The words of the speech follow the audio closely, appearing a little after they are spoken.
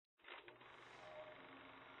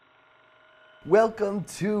Welcome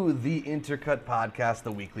to the Intercut Podcast,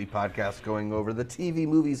 the weekly podcast going over the TV,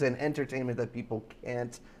 movies, and entertainment that people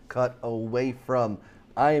can't cut away from.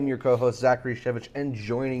 I am your co-host, Zachary Shevich, and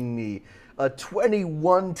joining me, a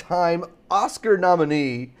 21-time Oscar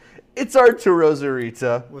nominee, it's Arturo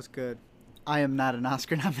Zurita. What's good? I am not an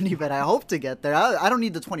Oscar nominee, but I hope to get there. I don't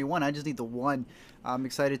need the 21, I just need the 1. I'm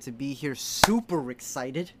excited to be here, super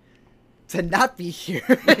excited to not be here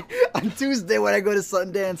on Tuesday when I go to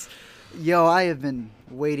Sundance. Yo, I have been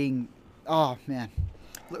waiting. Oh man,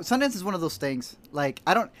 Sundance is one of those things. Like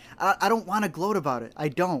I don't want to gloat about it. I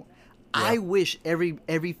don't. Yeah. I wish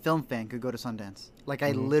every film fan could go to Sundance. Like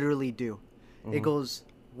I literally do. It goes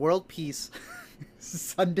world peace,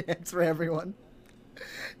 Sundance for everyone,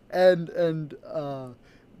 and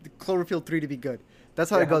Cloverfield 3 to be good. That's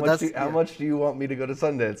how it goes. How much do you want me to go to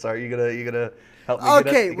Sundance? Are you gonna help me?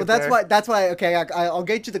 Okay, well that's why. Okay, I'll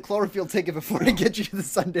get you the Cloverfield ticket before I get you the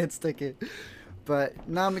Sundance ticket. But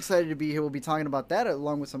now I'm excited to be here. We'll be talking about that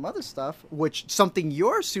along with some other stuff, which something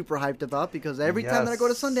you're super hyped about because every time that I go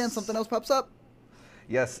to Sundance, something else pops up.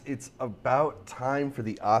 Yes, it's about time for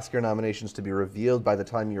the Oscar nominations to be revealed. By the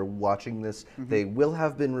time you're watching this, they will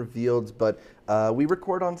have been revealed, but we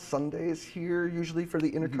record on Sundays here usually for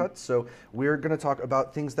the Intercut, so we're going to talk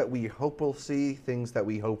about things that we hope we'll see, things that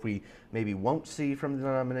we hope we maybe won't see from the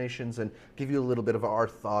nominations, and give you a little bit of our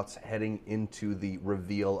thoughts heading into the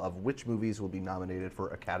reveal of which movies will be nominated for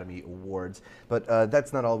Academy Awards. But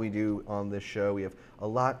that's not all we do on this show. We have a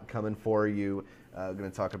lot coming for you. We're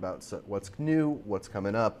going to talk about what's new, what's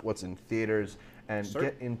coming up, what's in theaters, and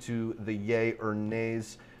get into the yay or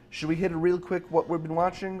nays. Should we hit it real quick what we've been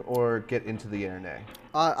watching, or get into the yay or nay?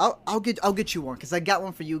 I'll get you one because I got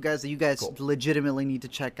one for you guys that you guys legitimately need to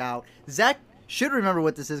check out. Zach should remember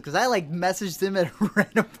what this is because I messaged him at a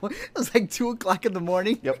random point. It was 2:00 in the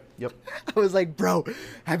morning. Yep. I was like, bro,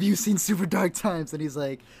 have you seen Super Dark Times? And he's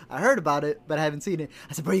like, I heard about it, but I haven't seen it.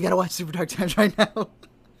 I said, bro, you gotta watch Super Dark Times right now.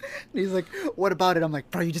 And he's like, what about it? I'm like,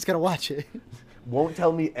 bro, you just gotta watch it. Won't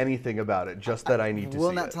tell me anything about it, just that I need to see it.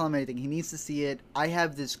 Will not tell him anything. He needs to see it. I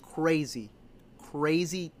have this crazy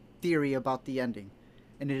theory about the ending,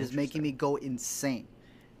 and it is making me go insane.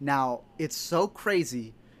 Now, it's so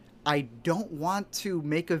crazy, I don't want to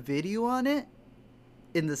make a video on it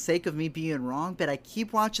in the sake of me being wrong, but I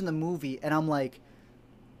keep watching the movie, and I'm like,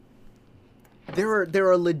 there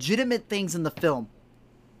are legitimate things in the film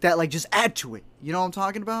that just add to it. You know what I'm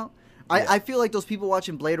talking about? Yeah. I feel like those people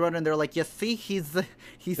watching Blade Runner and they're like, you see, he's the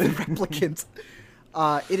replicant.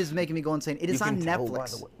 It is making me go insane. It is on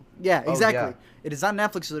Netflix. Yeah, exactly. Oh, yeah. It is on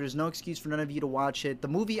Netflix, so there's no excuse for none of you to watch it. The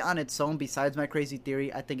movie on its own, besides my crazy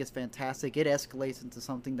theory, I think it's fantastic. It escalates into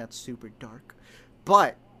something that's super dark.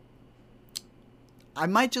 But I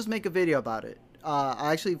might just make a video about it.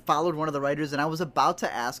 I actually followed one of the writers, and I was about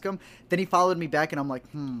to ask him. Then he followed me back, and I'm like,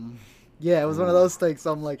 Yeah, it was one of those things.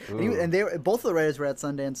 So I'm like, and both of the writers were at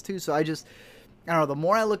Sundance too. So I don't know. The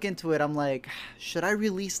more I look into it, I'm like, should I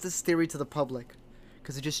release this theory to the public?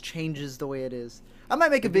 Because it just changes the way it is. I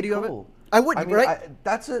might make a video of it. I would, right?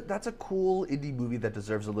 That's a cool indie movie that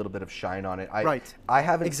deserves a little bit of shine on it. Right. I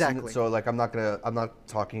haven't seen it, so I'm not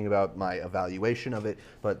talking about my evaluation of it.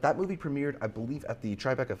 But that movie premiered, I believe, at the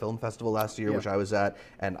Tribeca Film Festival last year, which I was at,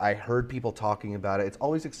 and I heard people talking about it. It's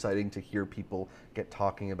always exciting to hear people get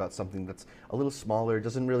talking about something that's a little smaller,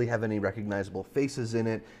 doesn't really have any recognizable faces in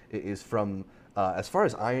it. It is from, as far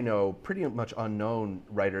as I know, pretty much unknown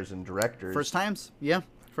writers and directors. First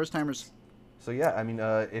timers. So yeah, I mean,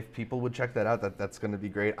 if people would check that out, that's going to be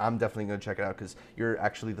great. I'm definitely going to check it out because you're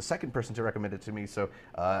actually the second person to recommend it to me. So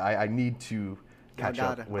I need to catch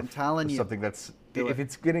up with something that's if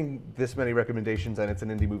it's getting this many recommendations and it's an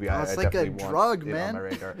indie movie, I definitely want it on my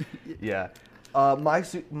radar. Yeah,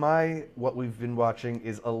 my what we've been watching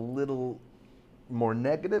is a little more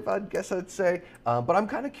negative, I guess I'd say. But I'm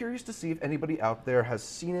kind of curious to see if anybody out there has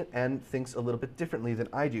seen it and thinks a little bit differently than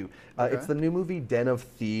I do. It's the new movie Den of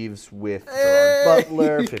Thieves with Gerard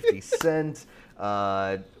Butler, 50 Cent,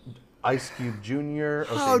 Ice Cube Jr.,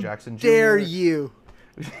 O.J. Jackson Jr. How dare you?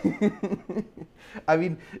 I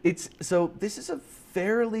mean, this is a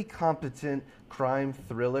fairly competent crime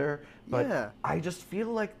thriller, but I just feel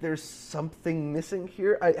like there's something missing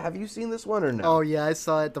here. Have you seen this one or no? Oh yeah, I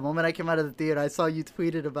saw it. The moment I came out of the theater, I saw you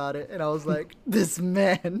tweeted about it, and I was like, this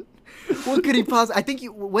man, what could he possibly... I think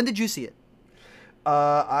when did you see it?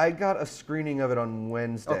 I got a screening of it on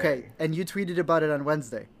Wednesday. Okay, and you tweeted about it on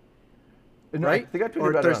Wednesday. No, right? I think I tweeted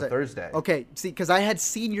about it on Thursday. Okay, see, because I had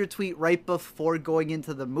seen your tweet right before going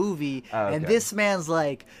into the movie, and this man's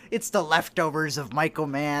like, it's the leftovers of Michael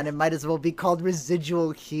Mann. It might as well be called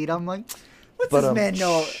Residual Heat. I'm like, what's this man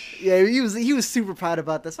know? Yeah, he was super proud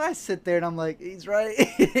about this. So I sit there and I'm like, he's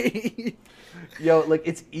right. Yo, like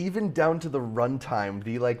it's even down to the runtime,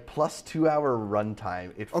 the like plus 2 hour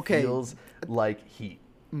runtime. It Okay. feels like Heat.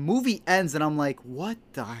 Movie ends and I'm like, what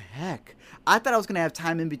the heck? I thought I was gonna have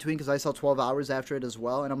time in between because I saw 12 hours after it as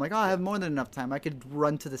well, and I'm like, oh, I have more than enough time. I could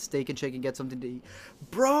run to the Steak and Shake and get something to eat.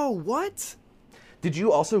 Bro, what? Did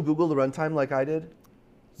you also Google the runtime like I did?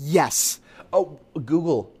 Yes. Oh,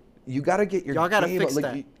 Google, you gotta get your Y'all gotta game. fix Like,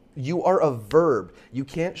 that. you are a verb. You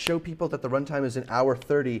can't show people that the runtime is an hour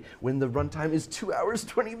 30 when the runtime is 2 hours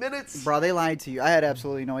 20 minutes. Bro, they lied to you. I had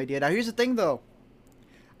absolutely no idea. Now here's the thing though.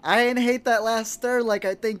 I didn't hate that last third like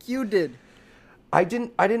I think you did. I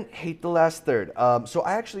didn't hate the last third. So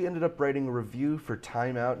I actually ended up writing a review for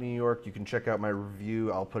Time Out New York. You can check out my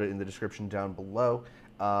review. I'll put it in the description down below.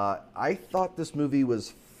 I thought this movie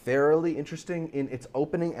was fairly interesting in its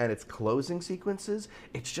opening and its closing sequences.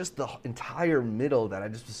 It's just the entire middle that I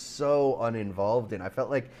just was so uninvolved in. I felt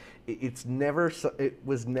like it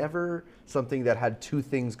was never something that had two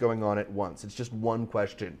things going on at once. It's just one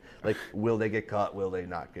question. Like, will they get caught? Will they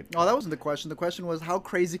not get caught? Oh, that wasn't the question. The question was, how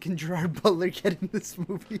crazy can Gerard Butler get in this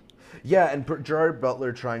movie? Yeah, and Gerard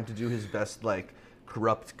Butler trying to do his best, like,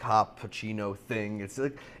 corrupt cop Pacino thing. It's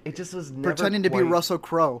like, it just was never Pretending to be Russell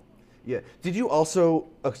Crowe. Yeah. Did you also?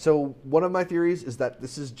 So one of my theories is that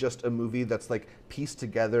this is just a movie that's like pieced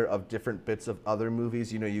together of different bits of other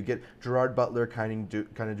movies. You know, you get Gerard Butler kind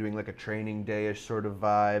of doing like a Training Day-ish sort of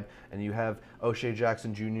vibe, and you have O'Shea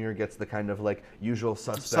Jackson Jr. gets the kind of like Usual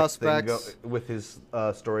Suspects. Thing with his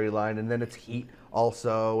storyline, and then it's Heat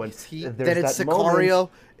also, and Heat. There's Then it's that Sicario.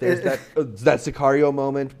 Moment, there's that Sicario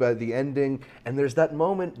moment by the ending, and there's that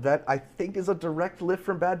moment that I think is a direct lift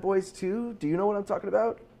from Bad Boys 2. Do you know what I'm talking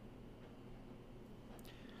about?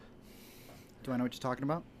 Do I know what you're talking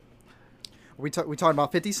about? Are we talking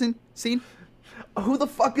about 50 scene? Who the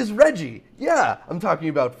fuck is Reggie? Yeah, I'm talking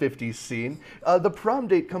about 50's scene. The prom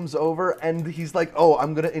date comes over and he's like, oh,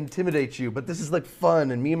 I'm going to intimidate you, but this is like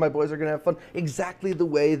fun and me and my boys are going to have fun. Exactly the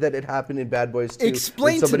way that it happened in Bad Boys 2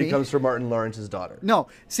 Explain when somebody to me. comes for Martin Lawrence's daughter. No,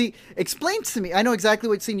 see, explain to me. I know exactly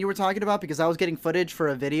what scene you were talking about because I was getting footage for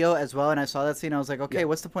a video as well, and I saw that scene. I was like, okay,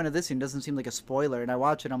 what's the point of this scene? It doesn't seem like a spoiler. And I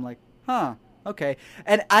watch it, I'm like, huh. Okay,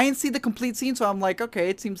 and I didn't see the complete scene, so I'm like, okay,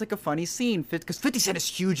 it seems like a funny scene because 50 Cent is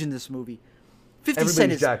huge in this movie. 50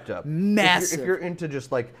 Cent is jacked up. massive. If you're into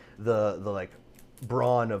just like the like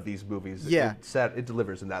brawn of these movies, yeah, it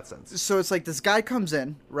delivers in that sense. So it's like this guy comes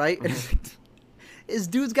in, right? And his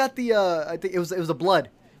dude's got the I think it was the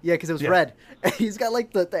blood. Yeah, because it was red. And he's got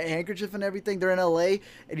like the handkerchief and everything. They're in LA,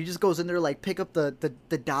 and he just goes in there like pick up the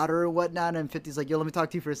daughter or whatnot. And 50's like, yo, let me talk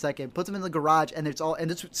to you for a second. Puts him in the garage, and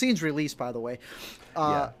this scene's released, by the way.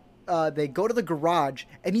 They go to the garage,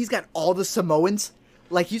 and he's got all the Samoans.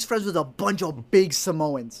 Like he's friends with a bunch of big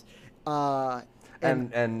Samoans.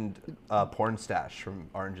 And Porn Stash from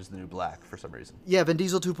Orange is the New Black for some reason. Yeah, Vin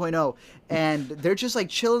Diesel 2.0. And they're just like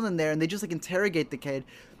chilling in there, and they just like interrogate the kid.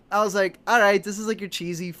 I was like, all right, this is like your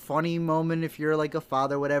cheesy, funny moment if you're like a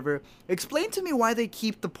father, whatever. Explain to me why they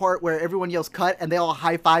keep the part where everyone yells cut and they all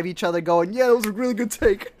high five each other going, yeah, that was a really good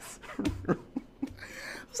take. I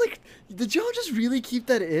was like, did y'all just really keep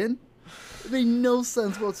that in? It made no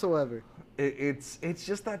sense whatsoever. It's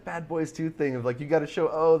just that Bad Boys 2 thing of like, you got to show,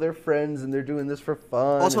 oh, they're friends and they're doing this for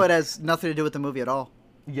fun. Also, it has nothing to do with the movie at all.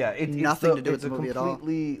 Yeah, it's nothing to do with the movie at all. It's a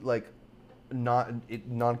completely like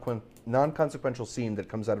non-consequential scene that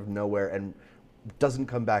comes out of nowhere and doesn't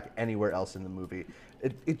come back anywhere else in the movie.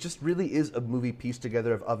 It just really is a movie pieced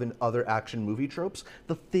together of other action movie tropes.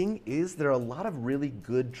 The thing is, there are a lot of really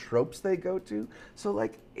good tropes they go to, so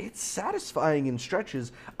like it's satisfying in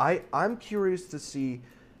stretches. I'm curious to see.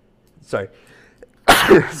 Sorry.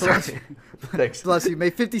 Thanks. Bless you. May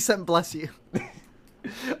 50 Cent bless you.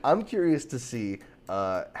 I'm curious to see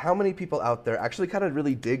how many people out there actually kind of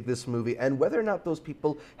really dig this movie and whether or not those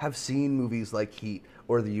people have seen movies like Heat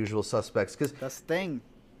or The Usual Suspects. Because that's the thing.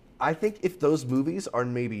 I think if those movies are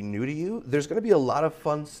maybe new to you, there's going to be a lot of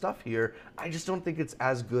fun stuff here. I just don't think it's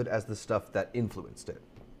as good as the stuff that influenced it.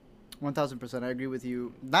 1000%. I agree with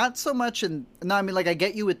you. Not so much I mean, like, I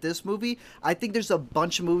get you with this movie. I think there's a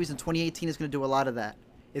bunch of movies in 2018 that's going to do a lot of that.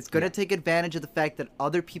 It's going to take advantage of the fact that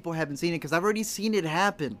other people haven't seen it because I've already seen it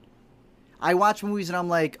happen. I watch movies and I'm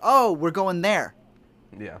like, oh, we're going there.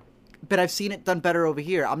 Yeah. But I've seen it done better over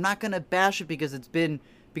here. I'm not going to bash it because it's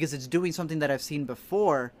doing something that I've seen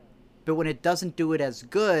before. But when it doesn't do it as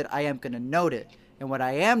good, I am going to note it. And what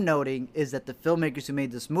I am noting is that the filmmakers who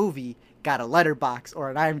made this movie got a letterbox or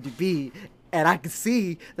an IMDb, and I can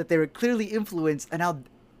see that they were clearly influenced, and now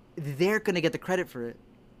they're going to get the credit for it.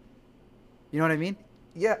 You know what I mean?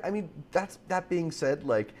 Yeah, I mean, that being said,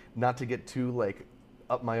 like, not to get too like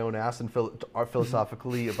up my own ass and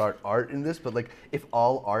philosophically about art in this, but like, if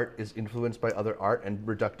all art is influenced by other art and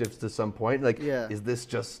reductive to some point, like, Yeah. is this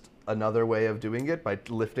just another way of doing it by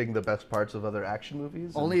lifting the best parts of other action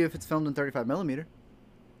movies? Only if it's filmed in 35 millimeter.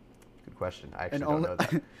 Good question. I actually And don't only know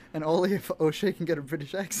that. and only if O'Shea can get a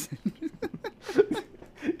British accent.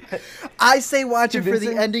 I say watch it for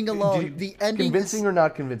the ending alone. The ending convincing is, or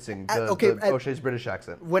not convincing? The at- O'Shea's British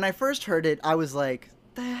accent. when I first heard it, I was like,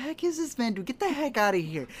 "The heck is this man? Dude, get the heck out of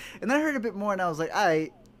here!" And then I heard a bit more, and I was like,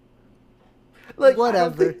 "I Like,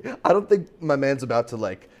 whatever." I don't think my man's about to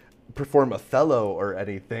like perform Othello or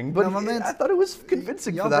anything, but No, my man's- I thought it was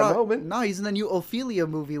convincing Yo, for that bro, moment. No, he's in the new Ophelia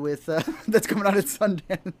movie with that's coming out at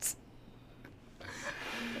Sundance.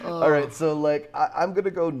 All right, so like I'm gonna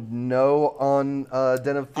go no on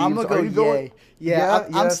Den of Thieves. I'm gonna go Are you going? yay. Yeah,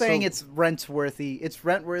 I'm saying so- it's rent-worthy. It's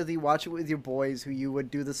rent-worthy. Watch it with your boys who you would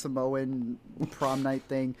do the Samoan prom night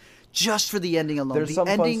thing, just for the ending alone. There's the some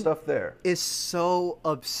ending fun stuff there. is so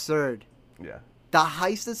absurd. Yeah, The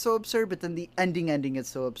heist is so absurd, but then the ending is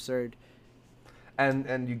so absurd.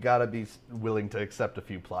 and you gotta be willing to accept a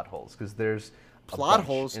few plot holes because there's a Plot bunch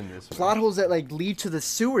holes, in this plot movie. holes that like lead to the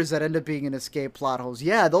sewers that end up being an escape plot holes.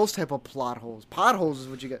 Yeah, those type of plot holes. Potholes is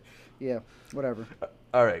what you get. Yeah, whatever.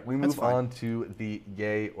 All right, we move fine. on to the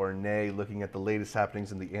yay or nay, looking at the latest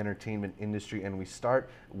happenings in the entertainment industry, and we start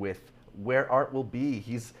with where Art will be.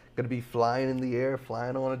 He's going to be flying in the air,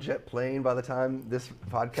 flying on a jet plane by the time this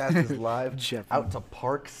podcast is live, Jet out to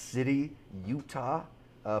Park City, Utah,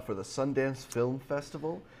 for the Sundance Film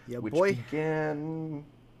Festival, Yeah, which boy. began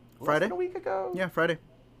less Friday? than a week ago. Yeah, Friday.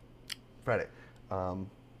 Friday.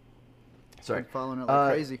 Sorry. I'm following it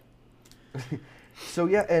like crazy. So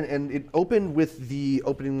yeah, and it opened with the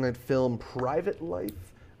opening night film Private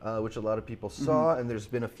Life, which a lot of people saw, and there's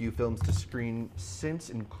been a few films to screen since,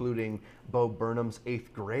 including Bo Burnham's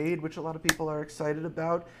 8th Grade, which a lot of people are excited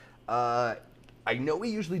about. I know we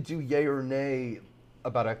usually do yay or nay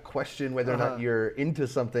about a question whether or not you're into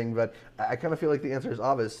something, but I kind of feel like the answer is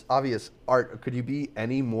obvious. Art, could you be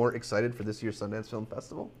any more excited for this year's Sundance Film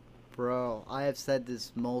Festival? Bro, I have said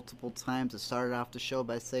this multiple times. I started off the show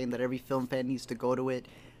by saying that every film fan needs to go to it.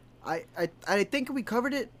 I think we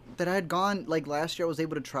covered it, that I had gone, like, last year I was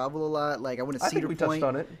able to travel a lot. Like, I went to I Cedar think we Point. touched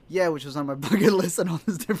on it. Yeah, which was on my bucket list and all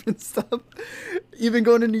this different stuff. Even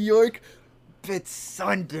going to New York. But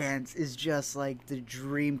Sundance is just, like, the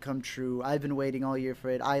dream come true. I've been waiting all year for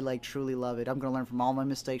it. I, like, truly love it. I'm going to learn from all my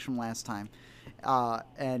mistakes from last time.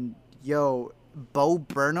 And, yo, Bo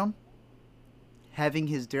Burnham having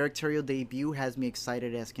his directorial debut has me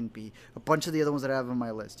excited as can be. A bunch of the other ones that I have on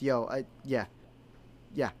my list. Yeah,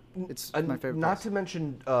 it's my favorite. Not place. to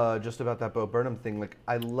mention just about that Bo Burnham thing. Like,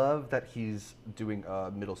 I love that he's doing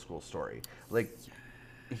a middle school story. Like,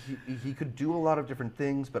 he could do a lot of different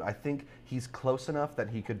things, but I think he's close enough that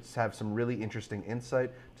he could have some really interesting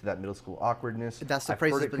insight to that middle school awkwardness. That's the I've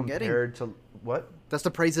praise heard it's it been getting. compared to what? That's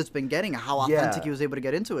the praise it's been getting. How authentic he was able to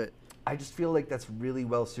get into it. I just feel like that's really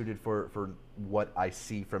well suited for what I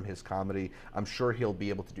see from his comedy. I'm sure he'll be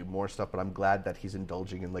able to do more stuff, but I'm glad that he's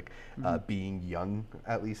indulging in like being young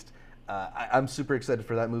at least. I'm super excited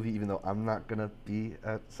for that movie, even though I'm not gonna be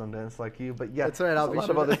at Sundance like you. But yeah, That's all right, I'll there's a be lot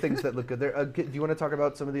sure of other to- things that look good there. Do you want to talk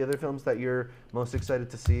about some of the other films that you're most excited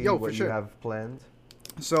to see? Yo, what for sure. you have planned?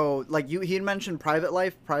 So, like he had mentioned Private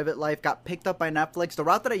Life. Private Life got picked up by Netflix. The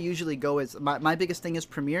route that I usually go is my biggest thing is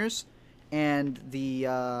premieres and the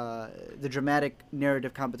dramatic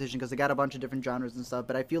narrative competition, because they got a bunch of different genres and stuff.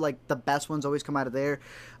 But I feel like the best ones always come out of there.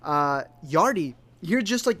 Yardi. Here's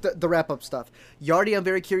just like the wrap up stuff. Yardi, I'm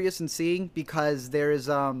very curious in seeing, because there is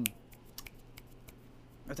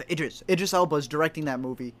Idris Elba is directing that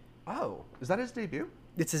movie. Oh, is that his debut?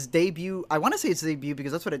 It's his debut. I want to say it's his debut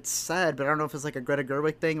because that's what it said, but I don't know if it's like a Greta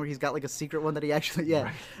Gerwig thing where he's got like a secret one that he actually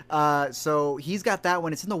Right. So he's got that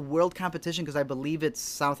one. It's in the world competition because I believe it's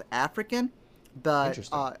South African, but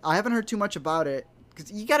Interesting. I haven't heard too much about it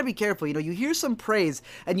because you got to be careful. You know, you hear some praise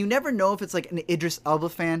and you never know if it's like an Idris Elba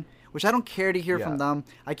fan, which I don't care to hear from them.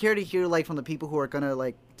 I care to hear like from the people who are gonna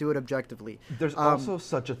like do it objectively. There's also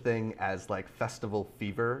such a thing as like festival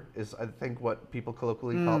fever, is I think what people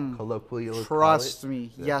colloquially call Trust it. me,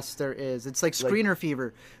 yes, there is. It's like screener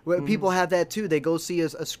fever. Where people have that too. They go see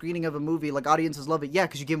a screening of a movie. Like audiences love it. Yeah,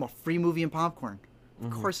 because you give them a free movie and popcorn.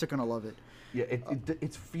 Of course they're gonna love it. Yeah,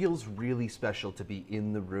 it feels really special to be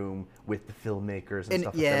in the room with the filmmakers and And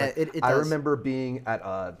stuff yeah, like that. Like, it I does. remember being at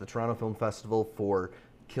the Toronto Film Festival for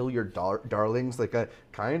Kill Your Darlings, like a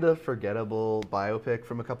kind of forgettable biopic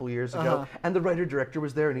from a couple years ago. And the writer-director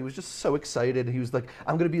was there, and he was just so excited. He was like,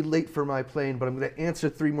 I'm going to be late for my plane, but I'm going to answer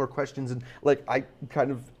 3 more questions. And like, I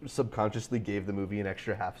kind of subconsciously gave the movie an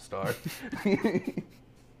extra half star.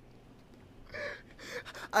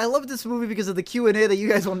 I love this movie because of the Q&A that you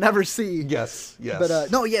guys will never see. Yes. But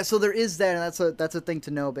no, yeah. So there is that, and that's a thing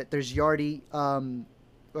to know. But there's Yardy.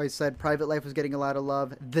 I said Private Life was getting a lot of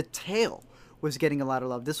love. The Tale was getting a lot of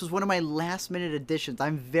love. This was one of my last minute additions.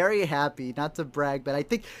 I'm very happy, not to brag, but I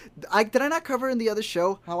think did I not cover in the other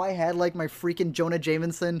show how I had like my freaking Jonah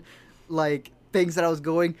Jameson like things that I was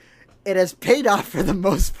going. It has paid off for the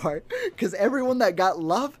most part because everyone that got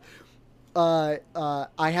love. I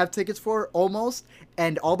have tickets for almost,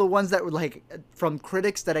 and all the ones that were like from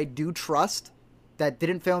critics that I do trust that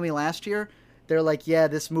didn't fail me last year, they're like, yeah,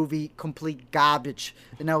 this movie complete garbage,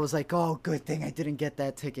 and I was like, oh, good thing I didn't get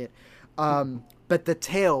that ticket. But The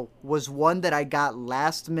Tale was one that I got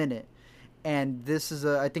last minute, and this is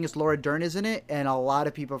I think it's Laura Dern is in it, and a lot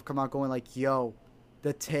of people have come out going like, yo,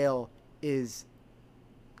 The Tale is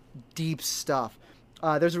deep stuff.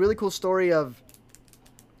 There's a really cool story of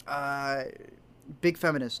big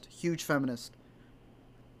feminist, huge feminist,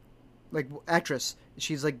 like actress.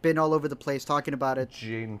 She's like been all over the place talking about it.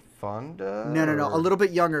 Jane Fonda? No, a little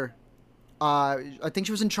bit younger. I think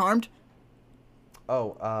she was in Charmed.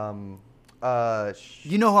 Oh,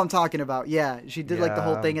 you know who I'm talking about? Yeah, she did like the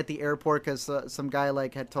whole Yeah. thing at the airport because some guy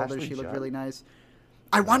like had told her Ashley she looked Judd? really nice.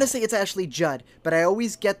 I want to say it's Ashley Judd, but I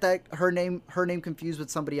always get that her name confused with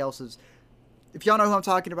somebody else's. If y'all know who I'm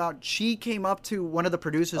talking about, she came up to one of the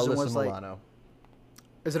producers and Alyssa was like, Milano.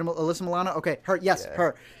 "Is it Alyssa Milano?" Okay, her. Yes, Yeah.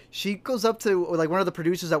 her. She goes up to like one of the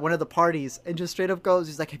producers at one of the parties and just straight up goes,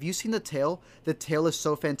 "He's like, have you seen The Tale? The Tale is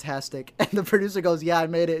so fantastic." And the producer goes, "Yeah, I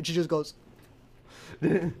made it." And she just goes.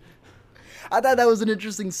 I thought that was an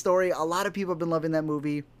interesting story. A lot of people have been loving that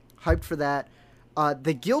movie. Hyped for that.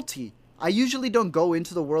 The Guilty. I usually don't go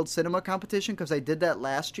into the World Cinema Competition because I did that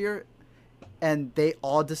last year, and they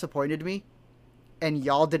all disappointed me. And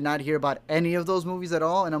y'all did not hear about any of those movies at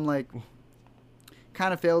all. And I'm like,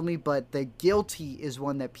 kind of failed me. But The Guilty is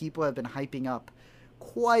one that people have been hyping up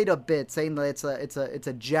quite a bit, saying that it's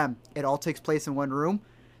a gem. It all takes place in one room.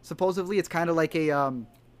 Supposedly, it's kind of like a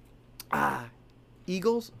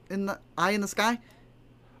Eagles in the Eye in the Sky.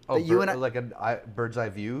 Oh, you and I, like a bird's eye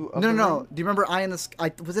view of no. the ring? Do you remember Eye in the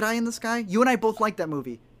Sky? Was it Eye in the Sky? You and I both liked that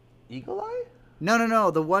movie. Eagle Eye?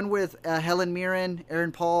 No. The one with Helen Mirren,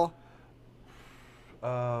 Aaron Paul.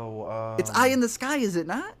 Oh, It's Eye in the Sky, is it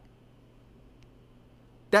not?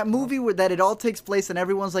 That movie where that it all takes place and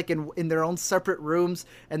everyone's like in their own separate rooms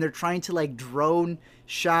and they're trying to like drone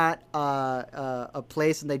shot a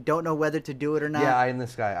place and they don't know whether to do it or not. Yeah, Eye in the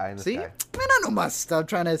Sky, Eye in the See? Sky. Man, I know my stuff.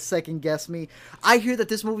 Trying to second guess me. I hear that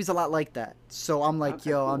this movie's a lot like that, so I'm like,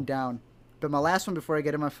 Okay, yo, cool. I'm down. But my last one before I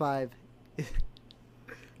get to my 5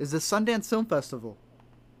 is the Sundance Film Festival,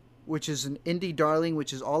 which is an indie darling,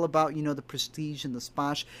 which is all about, you know, the prestige and the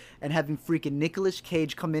sposh, and having freaking Nicolas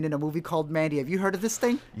Cage come in a movie called Mandy. Have you heard of this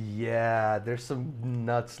thing? Yeah, there's some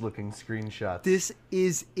nuts-looking screenshots. This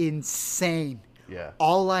is insane. Yeah.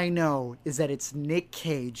 All I know is that it's Nick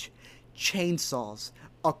Cage, chainsaws,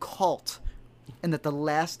 a cult, and that the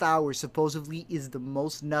last hour supposedly is the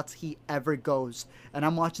most nuts he ever goes. And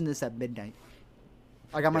I'm watching this at midnight.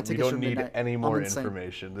 I got my We tickets for don't need midnight. any I'm more insane.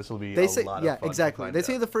 information. This will be They a say, lot of yeah, fun. exactly. To They find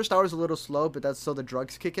say out. the first hour is a little slow, but that's so the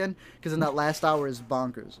drugs kick in. Because then that last hour is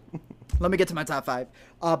bonkers. Let me get to my top 5.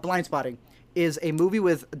 Blind Spotting is a movie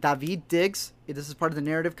with Daveed Diggs. This is part of the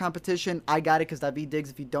narrative competition. I got it because Daveed Diggs,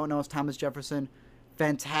 if you don't know, is Thomas Jefferson.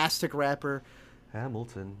 Fantastic rapper.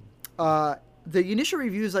 Hamilton. The initial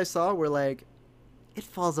reviews I saw were like, it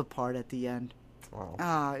falls apart at the end. Oh.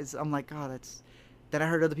 I'm like, oh, that's. Then I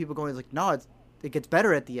heard other people going, like, no, it gets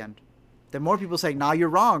better at the end. Then more people saying, nah, you're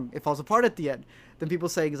wrong. It falls apart at the end. Then people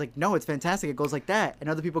saying, it's like, no, it's fantastic. It goes like that. And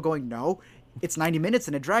other people going, no, it's 90 minutes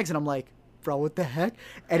and it drags. And I'm like, bro, what the heck?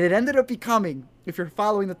 And it ended up becoming, if you're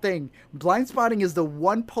following the thing, Blind Spotting is the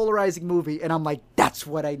one polarizing movie. And I'm like, that's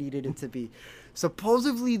what I needed it to be.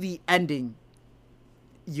 Supposedly the ending,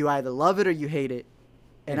 you either love it or you hate it.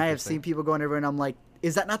 And I have Interesting. seen people going over and I'm like,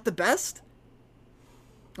 is that not the best?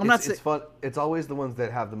 It's fun. It's always the ones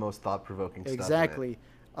that have the most thought-provoking stuff. Exactly.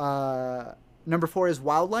 Number 4 is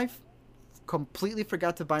Wildlife. Completely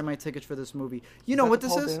forgot to buy my tickets for this movie. You know what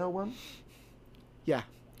this is? Dano one? Yeah.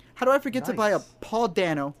 How do I forget to buy a Nice. Paul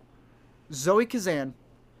Dano, Zoe Kazan,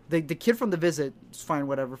 the kid from The Visit? It's fine,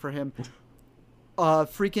 whatever for him.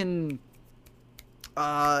 Freaking.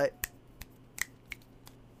 My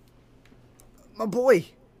boy,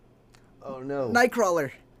 Oh no.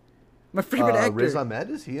 Nightcrawler. My favorite actor. Riz Ahmed,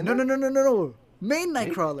 is he in No, it? no, no, no, no, no. Main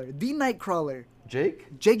Nightcrawler. The Nightcrawler.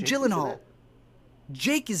 Jake? Jake is in Gyllenhaal. it?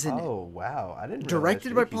 Jake is in it. Oh, wow. I didn't realize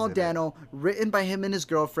Directed by Jakey's Paul in it. Dano, written by him and his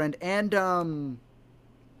girlfriend, and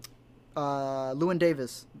Llewyn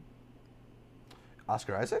Davis.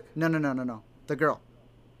 Oscar Isaac? No, no, no, no, no. The girl.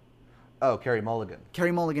 Oh, Carey Mulligan.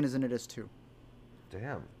 Carey Mulligan is in it as too.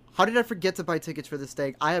 Damn. How did I forget to buy tickets for this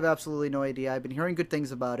thing? I have absolutely no idea. I've been hearing good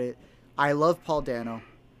things about it. I love Paul Dano.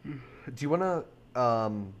 Do you want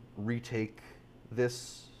to retake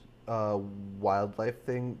this wildlife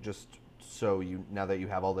thing just so now that you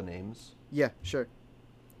have all the names? Yeah, sure.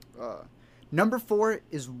 Number 4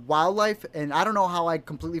 is Wildlife, and I don't know how I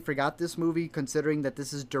completely forgot this movie, considering that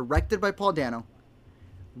this is directed by Paul Dano,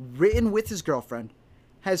 written with his girlfriend,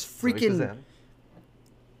 has freaking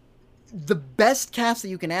the best cast that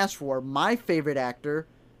you can ask for. My favorite actor,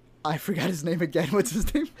 I forgot his name again. What's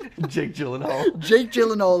his name? Jake Gyllenhaal. Jake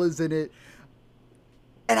Gyllenhaal is in it.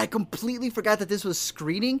 And I completely forgot that this was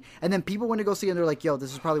screening. And then people went to go see it, and they're like, yo,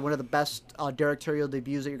 this is probably one of the best directorial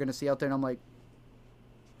debuts that you're going to see out there. And I'm like,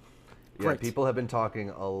 yeah, people have been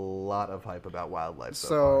talking a lot of hype about Wildlife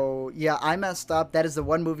so yeah, I messed up. That is the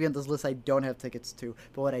one movie on this list I don't have tickets to.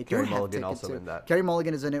 But what I do Carey have Mulligan tickets also to. in that. Carey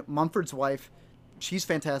Mulligan is in it. Mumford's wife. She's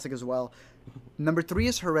fantastic as well. Number 3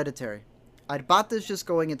 is Hereditary. I bought this just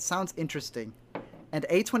going, it sounds interesting. And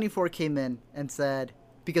A24 came in and said,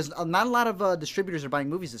 because not a lot of distributors are buying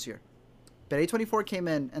movies this year. But A24 came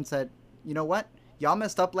in and said, you know what? Y'all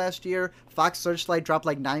messed up last year. Fox Searchlight dropped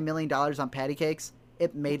like $9 million on patty cakes.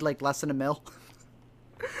 It made like less than $1 million.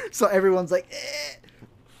 So everyone's like,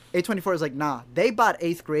 eh. A24 is like, nah. They bought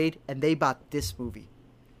 8th Grade and they bought this movie.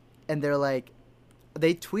 And they're like,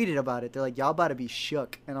 they tweeted about it. They're like, y'all about to be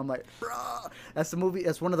shook. And I'm like, bruh. That's the movie.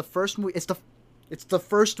 That's one of the first movies. It's the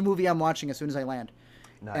first movie I'm watching as soon as I land.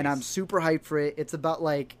 Nice. And I'm super hyped for it. It's about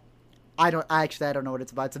like, I don't know what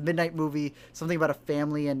it's about. It's a midnight movie, something about a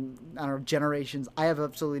family and, I don't know, generations. I have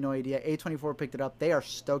absolutely no idea. A24 picked it up. They are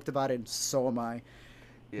stoked about it, and so am I.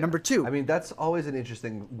 Yeah. Number 2. I mean, that's always an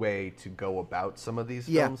interesting way to go about some of these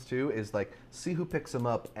films too. Is like see who picks them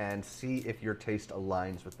up and see if your taste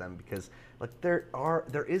aligns with them, because like there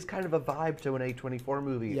is kind of a vibe to an A24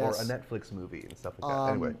 movie or a Netflix movie and stuff like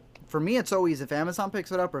that. Anyway, for me, it's always if Amazon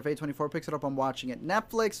picks it up or if A24 picks it up, I'm watching it.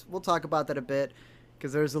 Netflix, we'll talk about that a bit,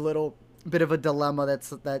 because there's a little bit of a dilemma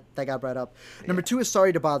that got brought up. Number 2 is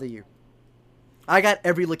Sorry to Bother You. I got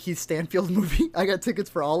every Lakeith Stanfield movie. I got tickets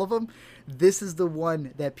for all of them. This is the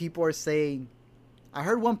one that people are saying. I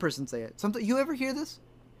heard one person say it. You ever hear this?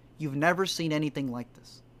 You've never seen anything like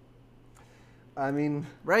this. I mean,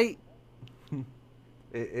 right?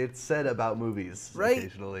 It's said about movies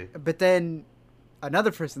occasionally. But then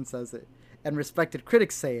another person says it, and respected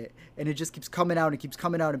critics say it, and it just keeps coming out and keeps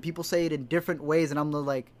coming out, and people say it in different ways, and I'm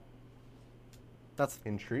like, that's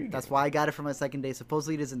intriguing. That's why I got it for my second day.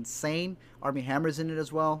 Supposedly it is insane. Armie Hammer's in it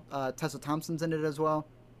as well. Tessa Thompson's in it as well.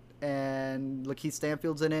 And Lakeith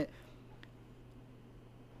Stanfield's in it.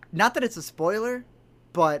 Not that it's a spoiler,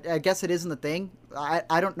 but I guess it isn't the thing.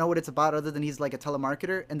 I don't know what it's about other than he's like a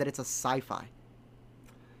telemarketer and that it's a sci-fi.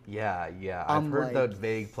 Yeah. I've heard that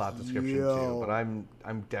vague plot description too, but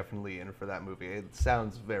I'm definitely in for that movie. It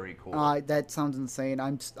sounds very cool. That sounds insane.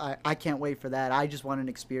 I can't wait for that. I just want an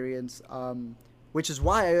experience. Which is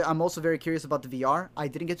why I'm also very curious about the VR. I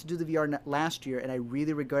didn't get to do the VR last year, and I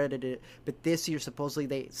really regretted it. But this year, supposedly,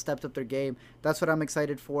 they stepped up their game. That's what I'm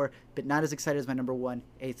excited for, but not as excited as my number 1,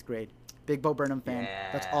 8th Grade. Big Bo Burnham fan.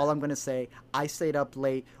 Yeah. That's all I'm going to say. I stayed up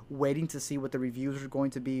late waiting to see what the reviews were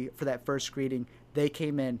going to be for that first screening. They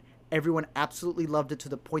came in. Everyone absolutely loved it to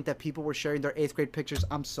the point that people were sharing their 8th grade pictures.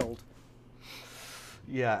 I'm sold.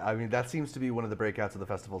 Yeah, I mean, that seems to be one of the breakouts of the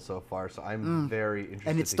festival so far, so I'm very interested.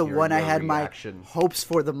 And it's the one I had my hopes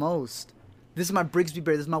for the most. This is my Brigsby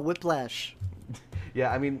Bear. This is my Whiplash.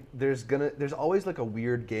 Yeah, I mean, there's always like a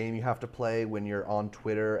weird game you have to play when you're on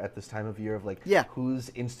Twitter at this time of year of like, whose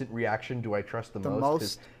instant reaction do I trust the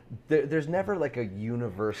most? There's never like a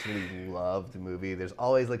universally loved movie. There's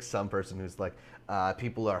always like some person who's like,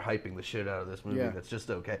 people are hyping the shit out of this movie. Yeah. That's just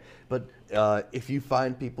okay. But if you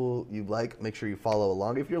find people you like, make sure you follow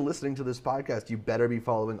along. If you're listening to this podcast, you better be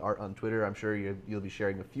following Art on Twitter. I'm sure you'll be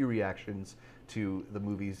sharing a few reactions to the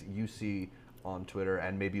movies you see on Twitter,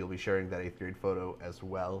 and maybe you'll be sharing that 8th grade photo as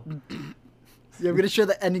well. Yeah, I'm going to share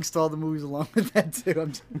the endings to all the movies along with that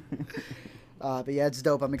too. But yeah, it's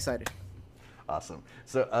dope. I'm excited. Awesome.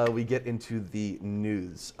 So we get into the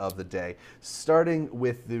news of the day, starting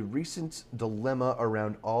with the recent dilemma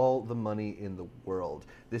around All the Money in the World.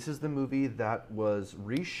 This is the movie that was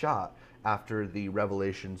reshot after the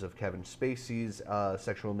revelations of Kevin Spacey's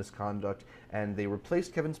sexual misconduct, and they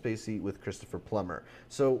replaced Kevin Spacey with Christopher Plummer.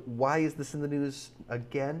 So why is this in the news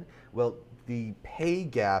again? Well, the pay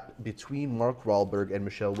gap between Mark Wahlberg and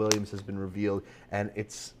Michelle Williams has been revealed, and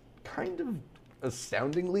it's kind of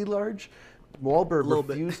astoundingly large. Wahlberg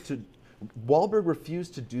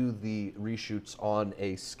refused to do the reshoots on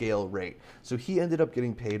a scale rate, so he ended up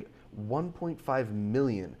getting paid $1.5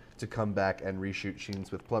 million to come back and reshoot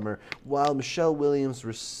scenes with Plummer, while Michelle Williams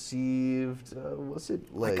received was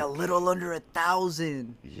it like a little under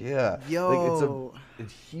 1,000? Yeah, yo,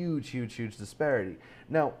 it's a huge disparity.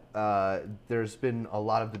 Now, there's been a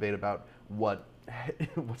lot of debate about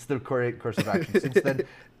what's the course of action since then.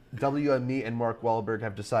 WME and Mark Wahlberg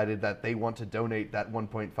have decided that they want to donate that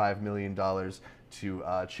 $1.5 million to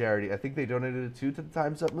charity. I think they donated it to the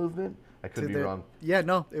Time's Up movement. I could be wrong. Yeah,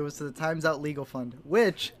 no, it was to the Time's Out Legal Fund,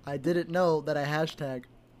 which I didn't know that I hashtag.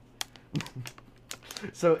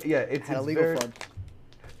 So yeah, it's a legal very, fund.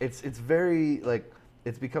 It's very like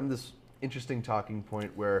it's become this interesting talking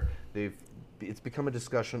point where it's become a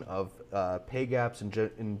discussion of pay gaps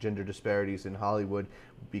and gender disparities in Hollywood,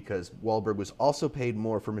 because Wahlberg was also paid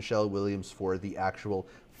more for Michelle Williams for the actual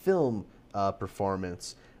film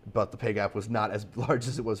performance, but the pay gap was not as large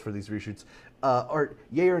as it was for these reshoots. Art,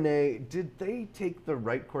 yay or nay, did they take the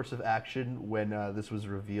right course of action when this was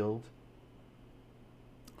revealed?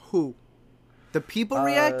 Who? The people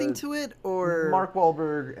reacting to it, or Mark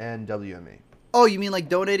Wahlberg and WME? Oh, you mean like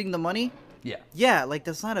donating the money? Yeah. Yeah, like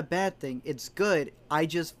that's not a bad thing. It's good. I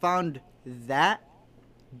just found that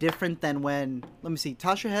different than when, let me see,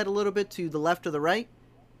 toss your head a little bit to the left or the right.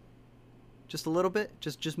 Just a little bit.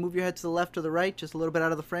 Just move your head to the left or the right, just a little bit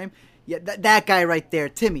out of the frame. Yeah, that guy right there,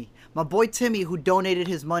 Timmy. My boy Timmy, who donated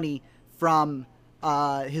his money from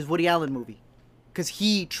his Woody Allen movie, because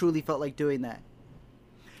he truly felt like doing that.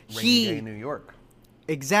 Rainy Day in New York.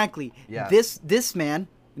 Exactly. Yeah. This man,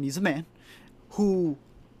 and he's a man, who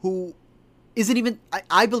isn't even,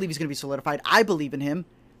 I believe he's going to be solidified. I believe in him,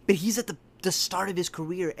 but he's at the start of his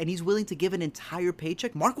career, and he's willing to give an entire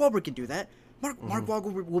paycheck. Mark Wahlberg can do that. Mark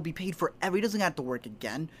Wahlberg will be paid forever. He doesn't have to work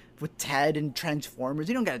again with Ted and Transformers.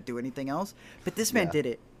 He don't got to do anything else. But this man did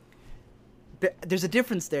it. But there's a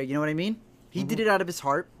difference there, you know what I mean? He did it out of his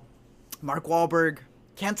heart. Mark Wahlberg,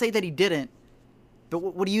 can't say that he didn't, but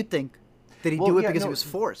what do you think? Did he do it because he was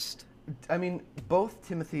forced? I mean, both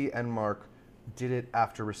Timothy and Mark did it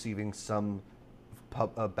after receiving some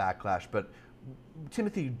backlash, but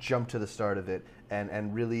Timothy jumped to the start of it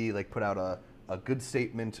and really like put out a good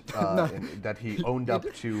statement that he owned up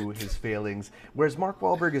to his failings, whereas Mark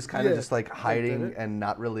Wahlberg is kind of just like hiding and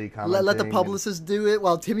not really commenting. Let the publicist do it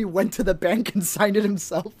while Timmy went to the bank and signed it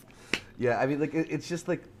himself. Yeah, I mean, like it's just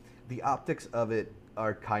like the optics of it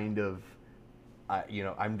are kind of,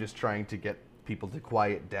 I'm just trying to get people to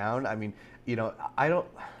quiet down. I mean, I don't.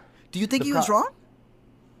 Do you think he was wrong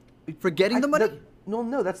for getting the money?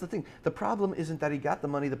 No, that's the thing. The problem isn't that he got the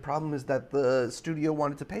money. The problem is that the studio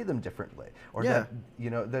wanted to pay them differently, or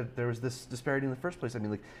that there was this disparity in the first place. I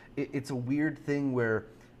mean, like it's a weird thing where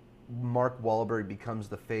Mark Wahlberg becomes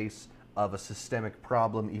the face of a systemic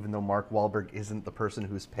problem, even though Mark Wahlberg isn't the person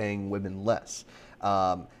who's paying women less.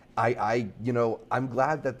 I'm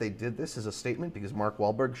glad that they did this as a statement, because Mark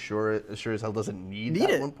Wahlberg sure as hell doesn't need that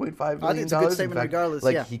 $1.5 million. I think it's a good statement. In fact,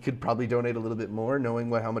 regardless. He could probably donate a little bit more,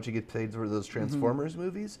 knowing how much he gets paid for those Transformers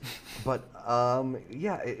movies. But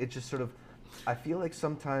it just sort of, I feel like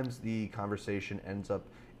sometimes the conversation ends up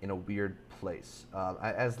in a weird place.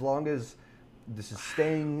 As long as this is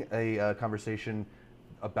staying a conversation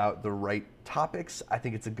about the right topics, I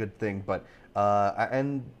think it's a good thing. But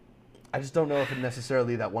I just don't know if it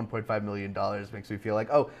necessarily that $1.5 million makes me feel like,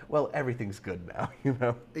 oh, well, everything's good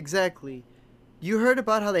now, Exactly. You heard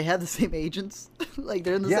about how they have the same agents? Like,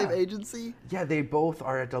 they're in the same agency? Yeah, they both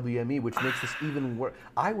are at WME, which makes this even worse.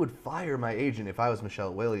 I would fire my agent if I was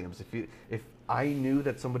Michelle Williams. If I knew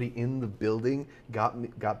that somebody in the building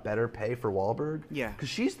got better pay for Wahlberg. Yeah. Because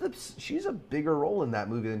she's a bigger role in that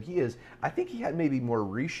movie than he is. I think he had maybe more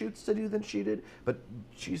reshoots to do than she did, but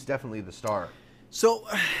she's definitely the star. So,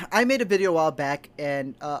 I made a video a while back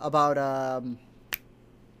about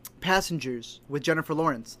Passengers with Jennifer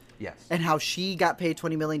Lawrence. Yes. And how she got paid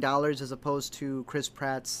 $20 million as opposed to Chris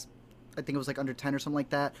Pratt's, I think it was like under 10 or something like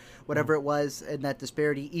that, whatever it was, and that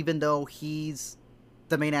disparity, even though he's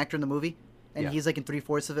the main actor in the movie, and he's like in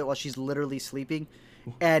 3/4 of it while she's literally sleeping.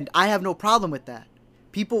 And I have no problem with that.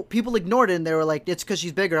 People ignored it, and they were like, it's because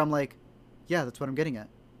she's bigger. I'm like, yeah, that's what I'm getting at.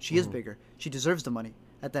 She is bigger. She deserves the money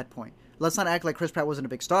at that point. Let's not act like Chris Pratt wasn't a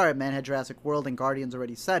big star. Man had Jurassic World and Guardians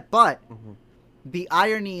already set, but The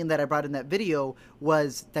irony in that I brought in that video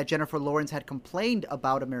was that Jennifer Lawrence had complained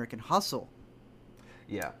about American Hustle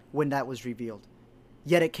Yeah. when that was revealed.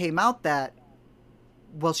 Yet it came out that,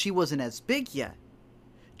 well, she wasn't as big yet.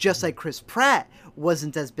 Just like Chris Pratt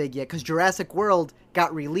wasn't as big yet, because Jurassic World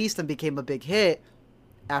got released and became a big hit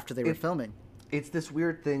after they were filming. It's this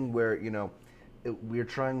weird thing where, we're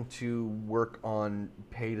trying to work on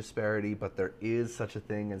pay disparity, but there is such a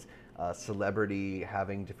thing as celebrity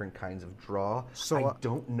having different kinds of draw. So, I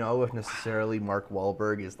don't know if necessarily Mark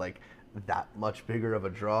Wahlberg is like that much bigger of a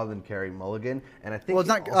draw than Carey Mulligan, and I think Well,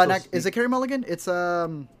 it's not. Is it Carey Mulligan? It's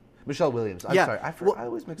Michelle Williams. I'm Yeah. sorry, I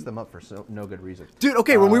always mix them up for no good reason. Dude,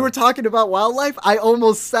 okay, when we were talking about wildlife, I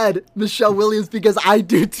almost said Michelle Williams because I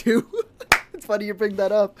do too. It's funny you bring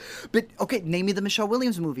that up. But, okay, name me the Michelle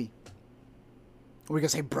Williams movie. Are we going to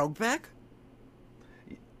say Brokeback?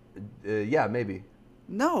 Yeah, maybe.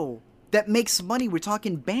 No. That makes money. We're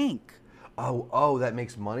talking bank. Oh, that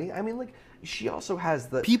makes money. I mean, like, she also has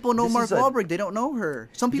the People know this Mark is a- Wahlberg. They don't know her.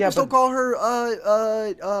 Some people Yeah, still but- call her,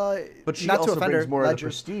 But she not to also offend brings her, more of the Ledger.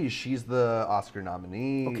 prestige. She's the Oscar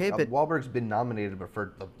nominee. Okay, but- Wahlberg's been nominated, but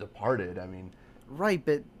for The Departed, I mean, Right,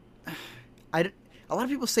 but a lot of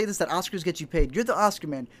people say this, that Oscars get you paid. You're the Oscar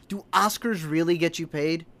man. Do Oscars really get you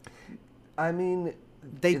paid? I mean,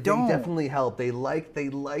 They don't. definitely help. They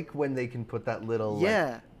like when they can put that little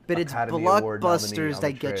Yeah, but it's Academy Award nominee blockbusters on that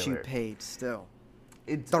the get you trailer. paid still.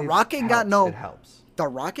 It The Rock ain't got helps. no- It helps. The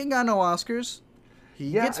Rock ain't got no Oscars.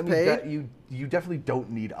 He gets I mean, paid. you definitely don't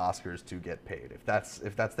need Oscars to get paid. If that's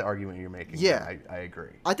the argument you're making, Yeah. then I agree.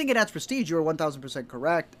 I think it adds prestige. You are 1,000%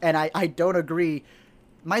 correct. And I don't agree.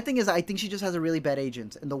 My thing is, I think she just has a really bad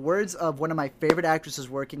agent. In the words of one of my favorite actresses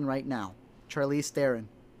working right now, Charlize Theron,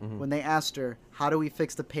 when they asked her, how do we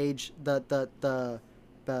fix the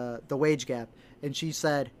wage gap? And she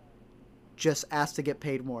said, just ask to get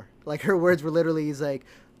paid more. Like, her words were literally, he's like,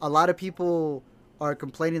 a lot of people are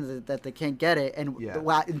complaining that they can't get it. And,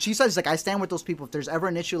 Yeah. and she says, like, I stand with those people. If there's ever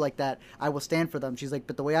an issue like that, I will stand for them. She's like,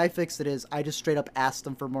 but the way I fixed it is I just straight up asked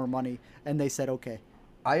them for more money. And they said, okay.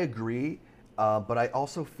 I agree, but I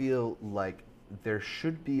also feel like there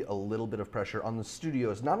should be a little bit of pressure on the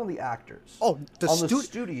studios, not on the actors. Oh, on the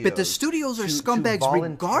studios. But the studios are scumbags voluntarily-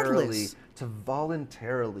 regardless. To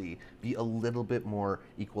voluntarily be a little bit more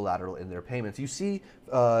equilateral in their payments. You see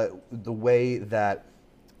the way that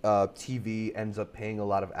TV ends up paying a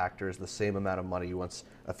lot of actors the same amount of money once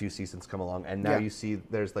a few seasons come along, and now Yeah. you see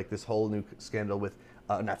there's like this whole new scandal with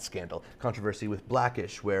controversy with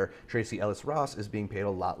Blackish, where Tracy Ellis Ross is being paid a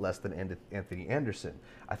lot less than Anthony Anderson.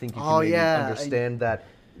 I think you can maybe understand that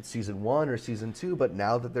season 1 or season 2, but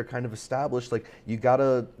now that they're kind of established, like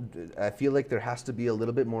I feel like there has to be a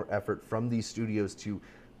little bit more effort from these studios to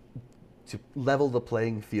level the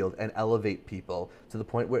playing field and elevate people to the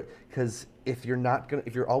point where, because if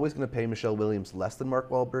you're always gonna pay Michelle Williams less than Mark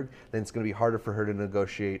Wahlberg, then it's gonna be harder for her to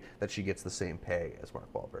negotiate that she gets the same pay as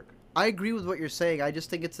Mark Wahlberg. I agree with what you're saying. I just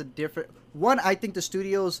think it's a different one. I think the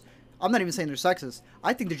studios, I'm not even saying they're sexist.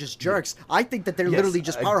 I think they're just jerks. I think that they're Yes, literally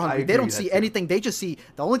just power I hungry. They agree don't with see that too. anything. They just see,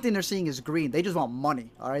 the only thing they're seeing is green. They just want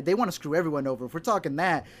money. All right. They want to screw everyone over. If we're talking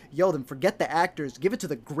that, then forget the actors. Give it to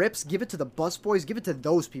the grips. Give it to the busboys. Give it to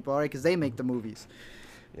those people. All right. Because they make the movies.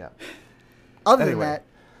 Yeah. Other than Anyway. that,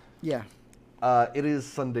 yeah. It is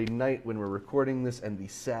Sunday night when we're recording this, and the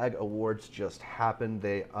SAG Awards just happened.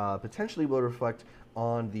 They potentially will reflect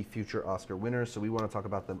on the future Oscar winners, so we want to talk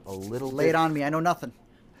about them a little Lay bit. it on me. I know nothing.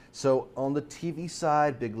 So on the TV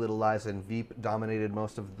side, Big Little Lies and Veep dominated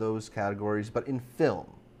most of those categories, but in film,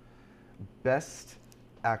 Best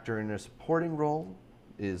Actor in a Supporting Role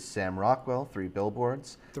is Sam Rockwell, 3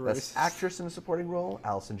 Billboards. Thrice. Best Actress in a Supporting Role,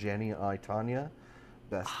 Allison Janney, I, Tonya.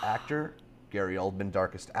 Best Actor, Gary Oldman,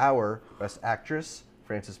 Darkest Hour. Best Actress,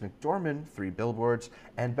 Frances McDormand, 3 Billboards.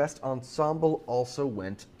 And Best Ensemble also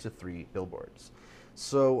went to 3 Billboards.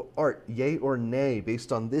 So, Art, yay or nay,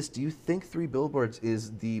 based on this, do you think 3 Billboards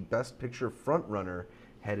is the Best Picture frontrunner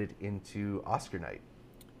headed into Oscar night?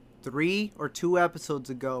 3 or 2 episodes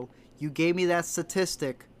ago, you gave me that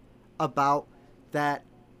statistic about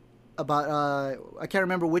I can't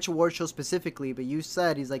remember which award show specifically, but you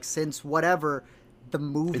said, he's like, since whatever, the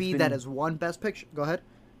movie that has won Best Picture. Go ahead.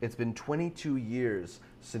 It's been 22 years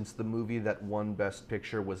since the movie that won Best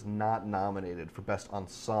Picture was not nominated for Best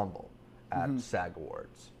Ensemble at SAG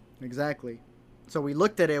Awards. Exactly. So we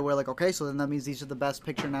looked at it, we're like, okay, so then that means these are the Best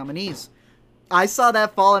Picture nominees. I saw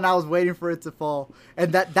that fall and I was waiting for it to fall.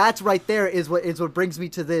 And that's right there is what brings me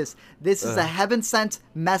to this. This is a heaven-sent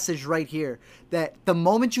message right here. That the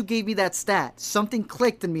moment you gave me that stat, something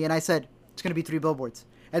clicked in me and I said, it's going to be Three Billboards.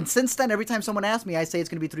 And since then, every time someone asks me, I say it's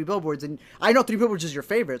going to be Three Billboards. And I know Three Billboards is your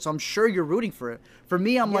favorite, so I'm sure you're rooting for it. For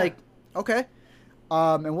me, I'm like, okay.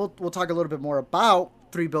 And we'll talk a little bit more about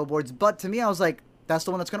Three Billboards. But to me, I was like, that's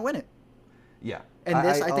the one that's going to win it. Yeah. And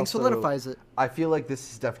this, I think, solidifies it. I feel like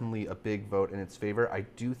this is definitely a big vote in its favor. I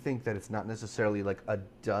do think that it's not necessarily like a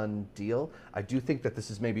done deal. I do think that this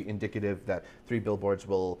is maybe indicative that Three Billboards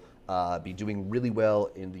will be doing really well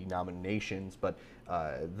in the nominations, but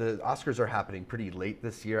the Oscars are happening pretty late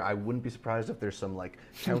this year. I wouldn't be surprised if there's some like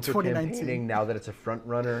counter-campaigning now that it's a front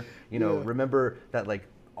runner. You know, remember that like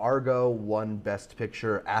Argo won Best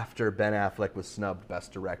Picture after Ben Affleck was snubbed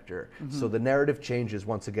Best Director. So the narrative changes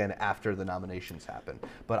once again after the nominations happen.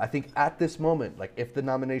 But I think at this moment, like if the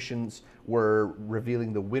nominations were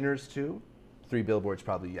revealing the winners too, Three Billboards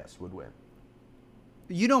probably, yes, would win.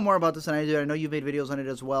 You know more about this than I do. I know you've made videos on it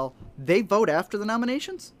as well. They vote after the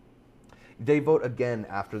nominations? They vote again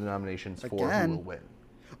after the nominations for who will win.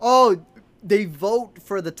 Oh, they vote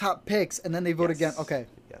for the top picks and then they vote again. Okay.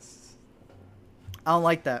 Yes. I don't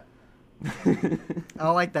like that. I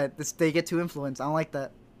don't like that. They get too influenced. I don't like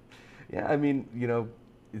that. Yeah, I mean, you know,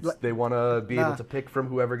 they want to be able to pick from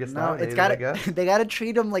whoever gets nominated, I guess. They got to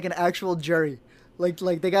treat them like an actual jury. Like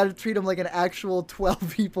they got to treat them like an actual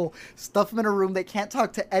 12 people. Stuff them in a room. They can't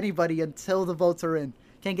talk to anybody until the votes are in.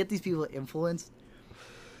 Can't get these people influenced.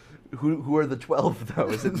 Who are the 12, though?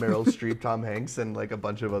 Is it Meryl Streep, Tom Hanks, and like a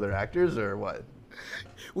bunch of other actors, or what?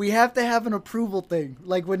 We have to have an approval thing.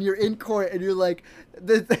 Like when you're in court and you're like,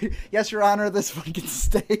 yes, Your Honor, this one can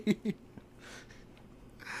stay.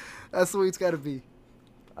 That's the way it's got to be.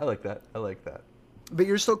 I like that. I like that. But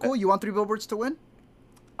you're still cool? You want Three Billboards to win?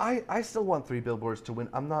 I still want Three Billboards to win.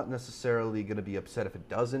 I'm not necessarily going to be upset if it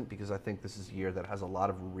doesn't, because I think this is a year that has a lot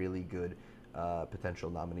of really good potential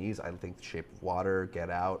nominees. I think The Shape of Water, Get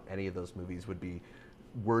Out, any of those movies would be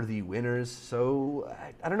worthy winners. So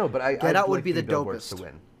I don't know, but Get Out would like be the Billboards dopest. to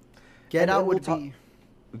win. Get Out would be.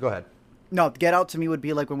 Go ahead. No, Get Out to me would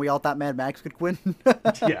be like when we all thought Mad Max could win.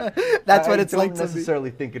 Yeah, That's what it's like. I don't necessarily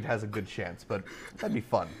think it has a good chance, but that'd be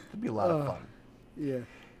fun. It'd be a lot of fun. Yeah.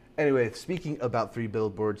 Anyway, speaking about Three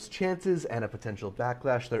Billboards' chances and a potential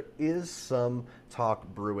backlash, there is some talk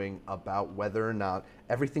brewing about whether or not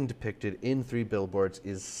everything depicted in Three Billboards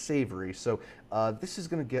is savory. So this is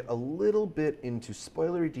going to get a little bit into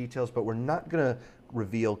spoilery details, but we're not going to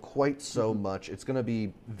reveal quite so much. It's going to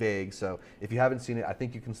be vague, so if you haven't seen it, I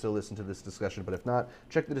think you can still listen to this discussion, but if not,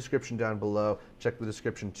 check the description down below. Check the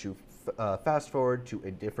description to fast forward to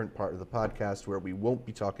a different part of the podcast where we won't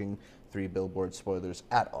be talking Three Billboard spoilers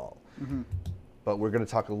at all. But we're going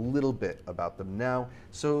to talk a little bit about them now.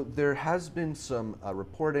 So there has been some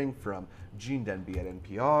reporting from Gene Denby at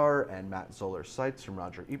NPR and Matt Zoller-Seitz from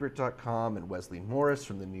RogerEbert.com and Wesley Morris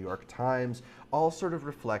from the New York Times, all sort of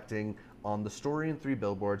reflecting on the story in Three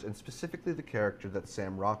Billboards and specifically the character that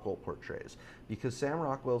Sam Rockwell portrays. Because Sam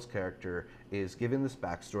Rockwell's character is given this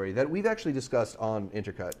backstory that we've actually discussed on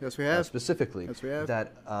Intercut. Yes, we have. Specifically, yes, we have.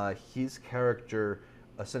 That his character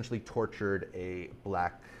essentially tortured a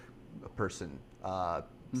black person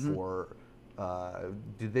for.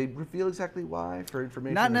 Did they reveal exactly why? For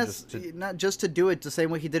information? Not just to do it the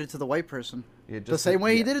same way he did it to the white person. Yeah, the same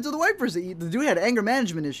way he did it to the white person. The dude had anger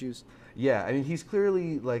management issues. Yeah, I mean, he's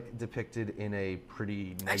clearly like depicted in a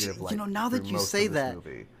pretty negative light. You know, now that you most say of this that,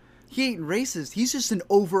 movie. He ain't racist. He's just an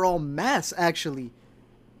overall mess. Actually,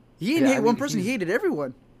 he didn't hate one person. He hated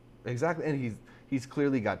everyone. Exactly, and he's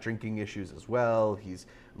clearly got drinking issues as well. He's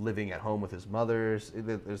living at home with his mother's.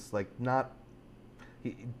 There's like not.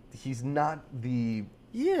 He's not the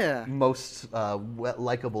most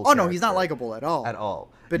likable. Oh no, he's not likable at all. At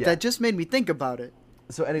all. But that just made me think about it.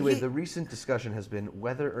 So anyway, the recent discussion has been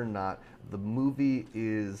whether or not the movie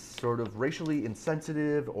is sort of racially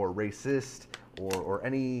insensitive or racist or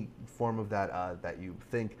any form of that that you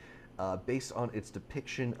think based on its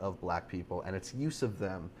depiction of black people and its use of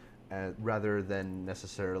them rather than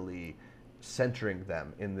necessarily centering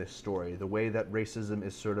them in this story. The way that racism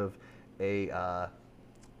is sort of a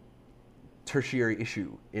tertiary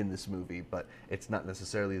issue in this movie, but it's not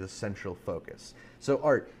necessarily the central focus. So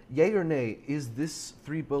Art, yay or nay, is this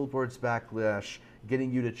Three Billboards backlash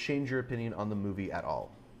getting you to change your opinion on the movie at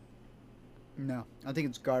all? No, I think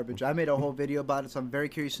it's garbage. I made a whole video about it, so I'm very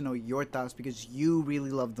curious to know your thoughts because you really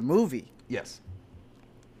love the movie. Yes.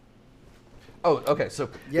 Oh, okay. So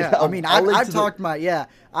yeah, I mean, I've talked about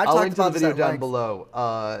I'll link to the video down below.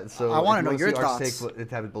 So I want to know your thoughts.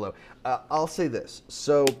 Have it below. I'll say this.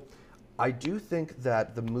 So I do think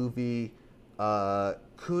that the movie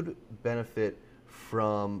could benefit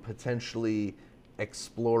from potentially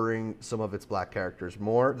exploring some of its black characters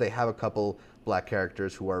more. They have a couple black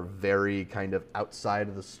characters who are very kind of outside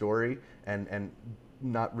of the story and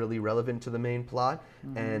not really relevant to the main plot.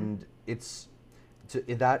 And it's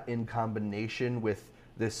that in combination with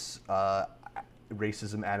this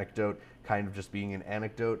racism anecdote kind of just being an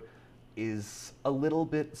anecdote is a little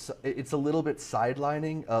bit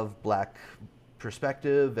sidelining of black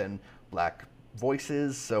perspective and black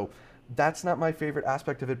voices. So that's not my favorite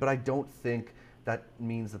aspect of it, but I don't think that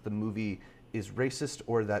means that the movie is racist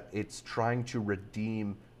or that it's trying to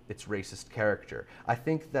redeem its racist character. I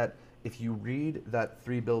think that if you read that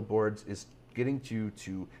Three Billboards is getting you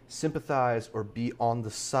to sympathize or be on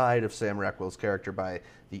the side of Sam Rockwell's character by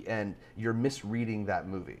the end, you're misreading that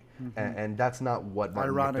movie. And that's not what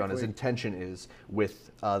Martin McDonagh's intention is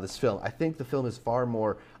with this film. I think the film is far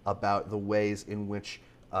more about the ways in which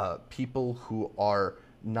people who are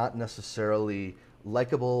not necessarily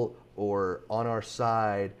likable or on our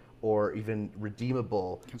side or even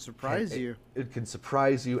redeemable can surprise you. It can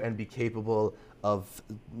surprise you and be capable of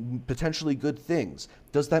potentially good things.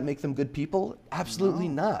 Does that make them good people? Absolutely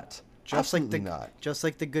not. Absolutely not. Just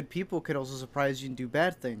like the good people could also surprise you and do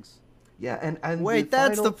bad things. Yeah, and wait,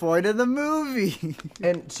 that's the point of the movie.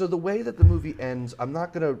 And so the way that the movie ends, I'm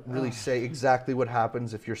not going to really say exactly what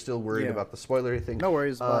happens if you're still worried about the spoilery thing. No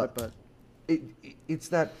worries about it, but it's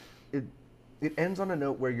that it ends on a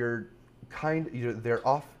note where they're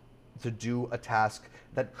off to do a task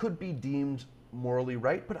that could be deemed morally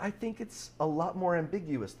right, but I think it's a lot more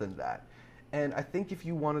ambiguous than that. And I think if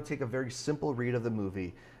you want to take a very simple read of the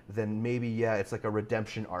movie, then maybe, it's like a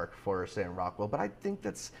redemption arc for Sam Rockwell. But I think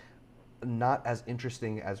that's not as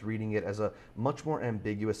interesting as reading it as a much more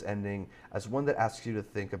ambiguous ending, as one that asks you to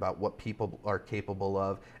think about what people are capable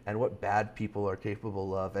of and what bad people are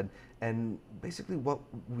capable of, and basically what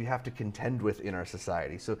we have to contend with in our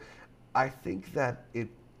society. So I think that it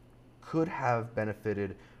could have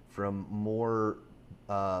benefited from more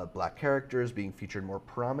black characters being featured more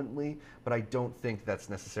prominently, but I don't think that's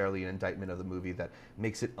necessarily an indictment of the movie that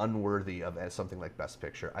makes it unworthy of something like Best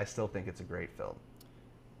Picture. I still think it's a great film.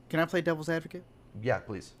 Can I play devil's advocate? Yeah,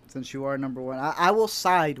 please. Since you are number one, I will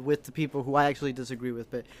side with the people who I actually disagree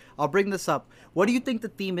with, but I'll bring this up. What do you think the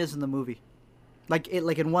theme is in the movie? Like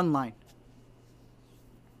in one line.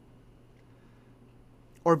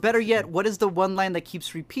 Or better yet, what is the one line that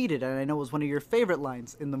keeps repeated? And I know it was one of your favorite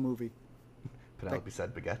lines in the movie. Penelope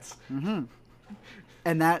said baguettes. Mm-hmm.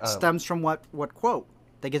 And that stems from what quote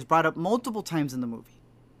that gets brought up multiple times in the movie?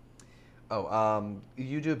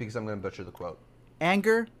 You do, because I'm going to butcher the quote.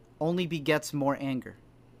 Anger only begets more anger.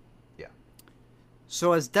 Yeah.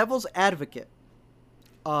 So as devil's advocate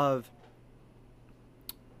of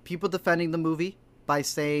people defending the movie by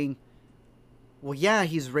saying, well, yeah,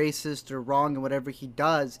 he's racist or wrong in whatever he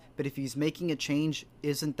does, but if he's making a change,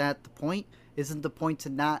 isn't that the point? Isn't the point to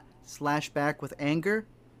not slash back with anger,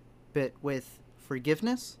 but with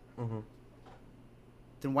forgiveness? Mm-hmm.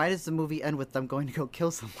 Then why does the movie end with them going to go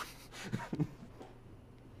kill someone?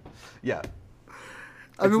 Yeah.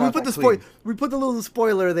 I mean, we put the little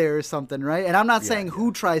spoiler there or something, right? And I'm not saying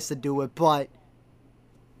who tries to do it, but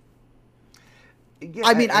yeah,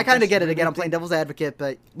 I mean, I kind of get it. Again, I'm playing devil's advocate,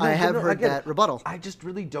 but I have heard that rebuttal. I just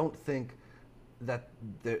really don't think that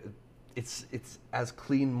it's as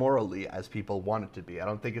clean morally as people want it to be. I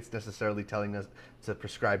don't think it's necessarily telling us to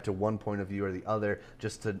prescribe to one point of view or the other,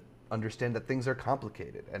 just to understand that things are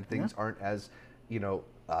complicated and things aren't as,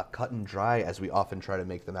 cut and dry as we often try to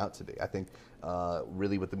make them out to be. I think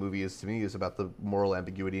really what the movie is to me is about the moral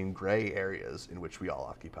ambiguity and gray areas in which we all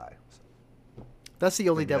occupy. So. That's the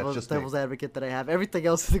only devil's advocate that I have. Everything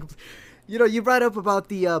else, you brought up about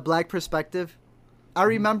the black perspective. I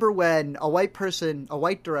remember when a white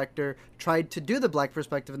director, tried to do the black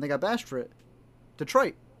perspective and they got bashed for it.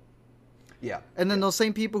 Detroit. Yeah. And then those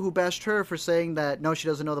same people who bashed her for saying that, no, she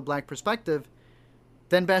doesn't know the black perspective,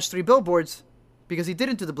 then bashed Three Billboards because he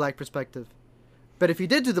didn't do the black perspective. But if he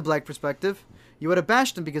did do the black perspective, you would have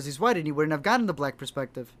bashed him because he's white and he wouldn't have gotten the black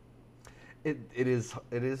perspective. It is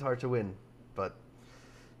hard to win, but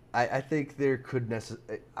I think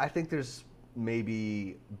I think there's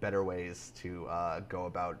maybe better ways to go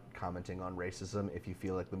about commenting on racism if you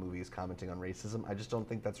feel like the movie is commenting on racism. I just don't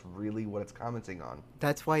think that's really what it's commenting on.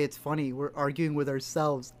 That's why it's funny. We're arguing with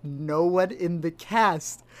ourselves. No one in the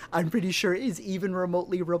cast, I'm pretty sure, is even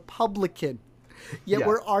remotely Republican. Yet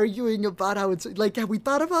we're arguing about how it's like, have we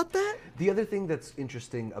thought about that? The other thing that's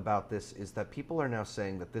interesting about this is that people are now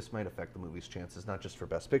saying that this might affect the movie's chances, not just for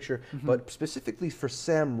Best Picture, but specifically for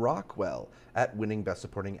Sam Rockwell at winning Best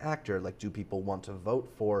Supporting Actor. Like, do people want to vote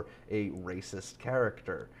for a racist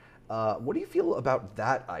character? What do you feel about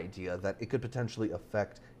that idea, that it could potentially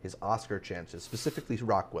affect his Oscar chances, specifically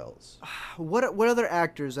Rockwell's. What other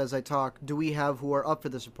actors, as I talk, do we have who are up for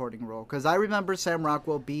the supporting role? Because I remember Sam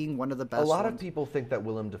Rockwell being one of the best. A lot ones. of people think that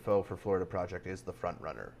Willem Dafoe for Florida Project is the front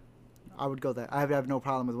runner. I would go there. I have no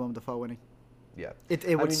problem with Willem Dafoe winning. Yeah,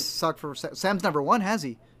 It would suck for Sam's never won, has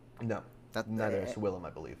he? No, neither is Willem, I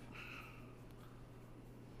believe.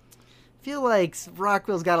 I feel like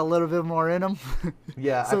Rockwell's got a little bit more in him.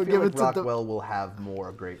 Yeah, so I feel like Rockwell will have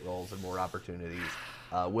more great roles and more opportunities.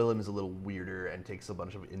 Willem is a little weirder and takes a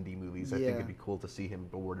bunch of indie movies. I think it'd be cool to see him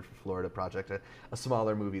awarded for Florida Project, a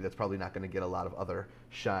smaller movie that's probably not going to get a lot of other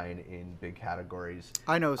shine in big categories.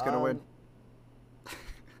 I know who's going to win.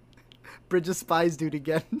 Bridge of Spies dude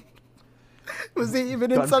again. Was he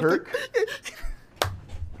even in something?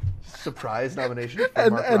 Surprise nomination for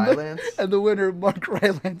Mark Rylance. And the winner, Mark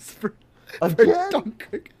Rylance for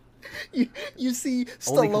Dunkirk. You see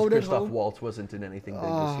Stallone only because at Christoph home. Waltz wasn't in anything big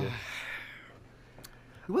this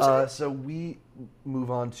year. So we move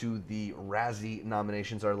on to the Razzie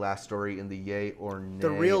nominations, our last story in the yay or nay. The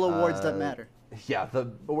real awards that matter. Yeah,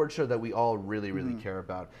 the award show that we all really, really care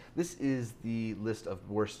about. This is the list of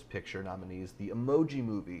worst picture nominees. The Emoji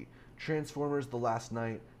Movie, Transformers: The Last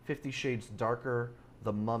Night, 50 Shades Darker,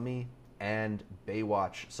 The Mummy, and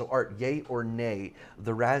Baywatch. So Art, yay or nay,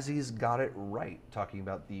 the Razzies got it right, talking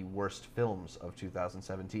about the worst films of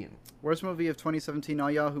 2017. Worst movie of 2017, all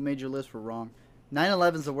y'all who made your list were wrong.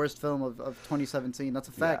 9/11 is the worst film of 2017. That's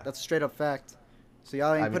a fact. Yeah. That's a straight up fact. So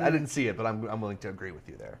y'all ain't I didn't see it, but I'm willing to agree with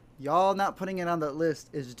you there. Y'all not putting it on that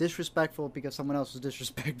list is disrespectful because someone else was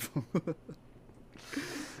disrespectful.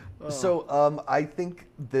 So I think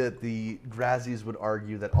that the Razzies would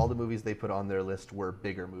argue that all the movies they put on their list were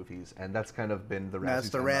bigger movies, and that's kind of been the Razzies. That's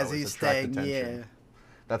the Razzies thing, yeah.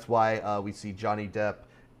 That's why we see Johnny Depp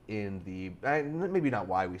in the maybe not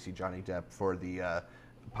why we see Johnny Depp for the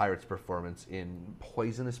Pirates performance in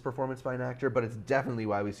Poisonous Performance by an Actor, but it's definitely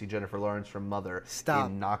why we see Jennifer Lawrence from Mother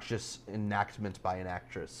in Noxious Enactment by an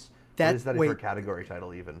Actress. What is that in her category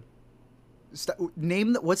title even? What's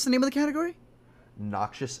the name of the category?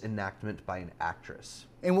 Noxious Enactment by an Actress.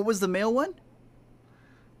 And what was the male one?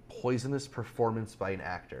 Poisonous Performance by an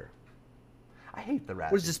Actor. I hate the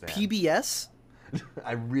Razzies. What is this, PBS?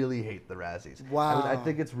 I really hate the Razzies. Wow. I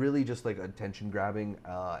think it's really just like attention grabbing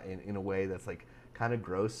in a way that's like kind of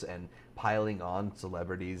gross and piling on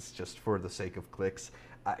celebrities just for the sake of clicks.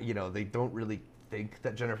 They don't really think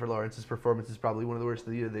that Jennifer Lawrence's performance is probably one of the worst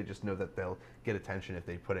of the year. They just know that they'll get attention if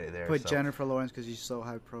they put it there. Jennifer Lawrence because she's so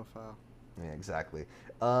high profile. Yeah, exactly.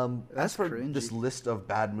 That's as for cringy. This list of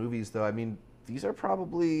bad movies, though, I mean, these are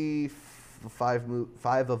probably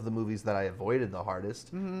five of the movies that I avoided the hardest.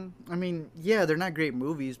 Mm-hmm. I mean, yeah, they're not great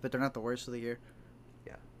movies, but they're not the worst of the year.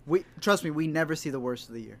 Yeah. Trust me, we never see the worst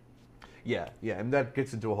of the year. Yeah, and that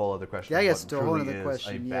gets into a whole other question. Yeah, gets into a whole other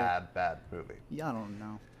question. A bad movie. Yeah, I don't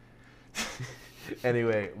know.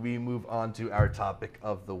 Anyway, we move on to our topic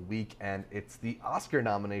of the week, and it's the Oscar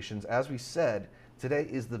nominations. As we said, today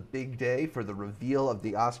is the big day for the reveal of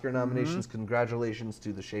the Oscar nominations. Mm-hmm. Congratulations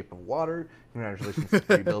to The Shape of Water. Congratulations to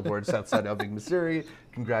 3 Billboards Outside Ebbing, Missouri.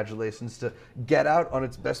 Congratulations to Get Out on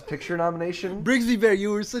its Best Picture nomination. Brigsby Bear,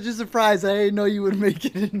 you were such a surprise. I didn't know you would make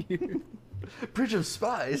it in here. Bridge of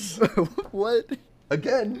Spies. What?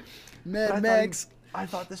 Again. Mad Max. I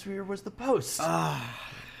thought this year was The Post.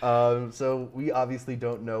 So we obviously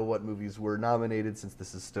don't know what movies were nominated since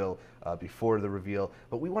this is still before the reveal,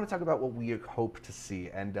 but we want to talk about what we hope to see,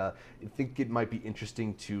 and I think it might be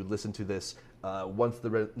interesting to listen to this once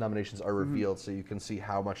the nominations are revealed, so you can see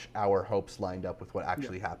how much our hopes lined up with what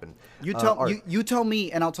actually happened. You tell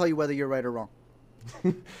me, and I'll tell you whether you're right or wrong.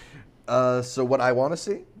 So what I want to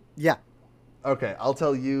see? Yeah. Okay, I'll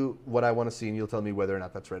tell you what I want to see, and you'll tell me whether or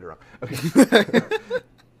not that's right or wrong. Okay.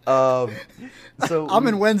 So I'm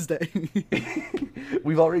in Wednesday.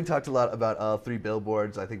 We've already talked a lot about 3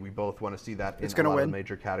 Billboards. I think we both want to see that in a lot of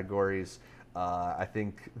major categories. I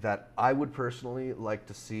think that I would personally like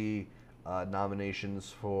to see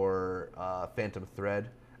nominations for Phantom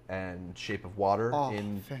Thread and Shape of Water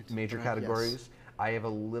in major categories. Yes. I have a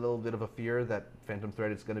little bit of a fear that Phantom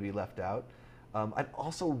Thread is going to be left out. I'd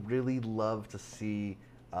also really love to see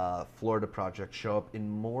Florida Project show up in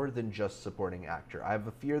more than just supporting actor. I have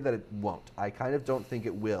a fear that it won't. I kind of don't think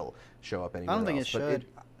it will show up anywhere else. I don't think it should.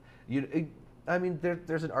 I mean,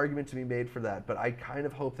 there's an argument to be made for that, but I kind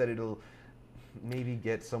of hope that it'll maybe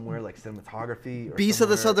get somewhere like cinematography or Beast of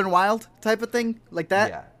the Southern Wild type of thing, like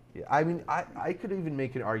that? Yeah. I mean, I could even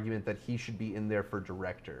make an argument that he should be in there for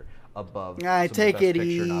director above. I take it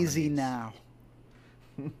easy now.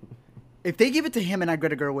 If they give it to him and not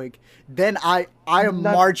Greta Gerwig, then I am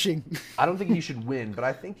Not- marching. I don't think he should win, but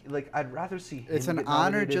I think like I'd rather see him It's an get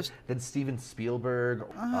honor nominated just- than Steven Spielberg.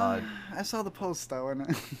 I saw the post though,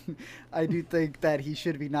 and I do think that he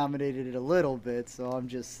should be nominated a little bit. So I'm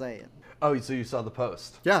just saying. Oh, so you saw the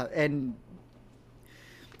post? Yeah, and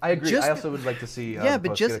I agree. Just- I also would like to see yeah, the but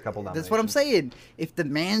post just get a couple nominations. that's what I'm saying. If the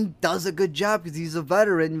man does a good job because he's a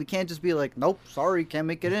veteran, we can't just be like, nope, sorry, can't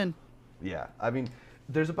make it in. Yeah, I mean,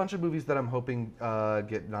 there's a bunch of movies that I'm hoping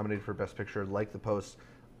get nominated for Best Picture, like The Post,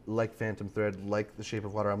 like Phantom Thread, like The Shape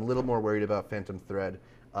of Water. I'm a little more worried about Phantom Thread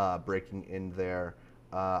breaking in there.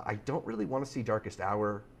 I don't really want to see Darkest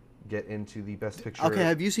Hour get into the Best Picture. Okay,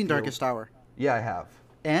 have you seen field. Darkest Hour? Yeah, I have.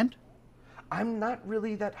 And I'm not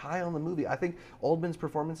really that high on the movie. I think Oldman's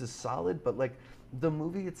performance is solid, but like the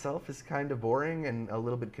movie itself is kind of boring and a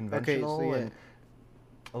little bit conventional yeah. and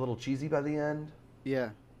a little cheesy by the end. yeah,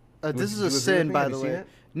 Would this is you a agree with sin, me? by Have the you seen way. it?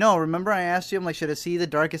 No, remember I asked you, I'm like, should I see The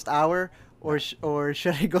Darkest Hour or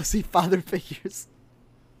should I go see Father Figures?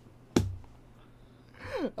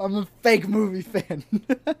 I'm a fake movie fan.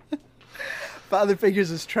 Father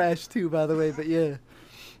Figures is trash too, by the way, but yeah.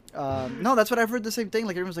 No, that's what I've heard the same thing.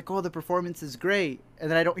 Like everyone's like, oh, the performance is great.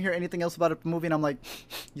 And then I don't hear anything else about the movie and I'm like,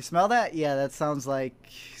 you smell that? Yeah, that sounds like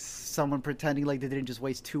someone pretending like they didn't just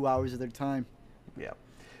waste 2 hours of their time. Yeah.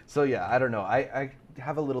 So yeah, I don't know. I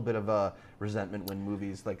have a little bit of a resentment when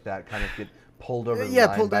movies like that kind of get pulled over the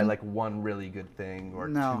line by like one really good thing or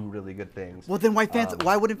two really good things. Well, then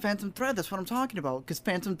why wouldn't Phantom Thread? That's what I'm talking about. Because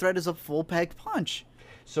Phantom Thread is a full-packed punch.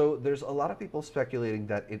 So there's a lot of people speculating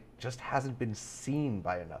that it just hasn't been seen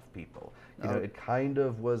by enough people. You know, it kind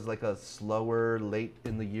of was like a slower, late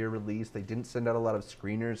in the year release. They didn't send out a lot of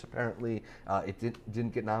screeners, apparently. It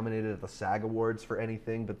didn't get nominated at the SAG Awards for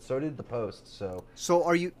anything, but so did The Post. So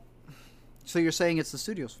you're saying it's the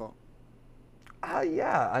studio's fault?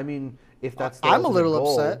 Yeah. I mean, if that's the I'm a ultimate little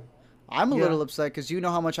goal, upset. I'm a Yeah. little upset because you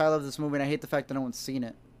know how much I love this movie, and I hate the fact that no one's seen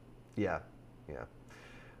it. Yeah.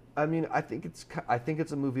 I mean, I think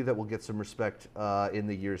it's a movie that will get some respect in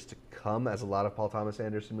the years to come, as a lot of Paul Thomas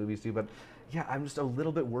Anderson movies do. But yeah, I'm just a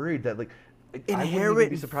little bit worried that I wouldn't even Inherent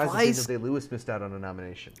be surprised if Vice- Daniel Day-Lewis missed out on a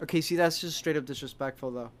nomination. Okay, see, that's just straight up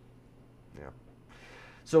disrespectful, though. Yeah.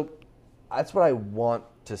 So that's what I want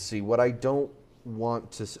to see. What I don't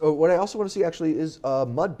want to see, what I also want to see actually is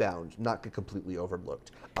Mudbound not get completely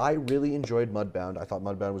overlooked. I really enjoyed Mudbound. I thought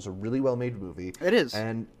Mudbound was a really well-made movie. It is.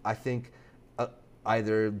 And I think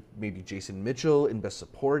either maybe Jason Mitchell in Best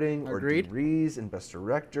Supporting or Agreed. Dean Rees in Best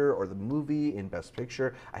Director or the movie in Best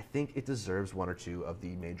Picture. I think it deserves one or two of the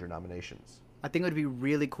major nominations. I think it would be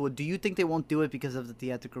really cool. Do you think they won't do it because of the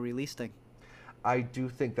theatrical release thing? I do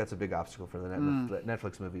think that's a big obstacle for the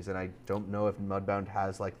Netflix movies, and I don't know if Mudbound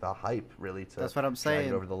has like the hype really to That's what I'm drag saying.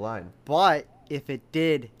 it over the line. But if it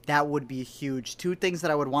did, that would be huge. Two things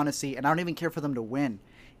that I would want to see, and I don't even care for them to win,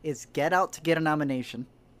 is Get Out to get a nomination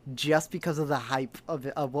just because of the hype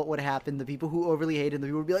of what would happen. The people who overly hate it, the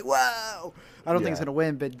people would be like, wow! I don't think it's Yeah. going to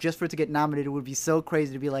win, but just for it to get nominated would be so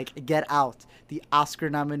crazy to be like, Get Out, the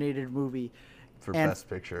Oscar-nominated movie. For And- Best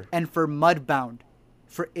Picture. And for Mudbound,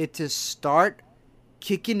 for it to start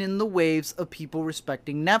kicking in the waves of people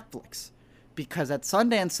respecting Netflix. Because at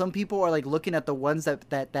Sundance, some people are like looking at the ones that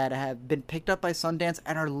have been picked up by Sundance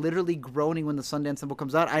and are literally groaning when the Sundance symbol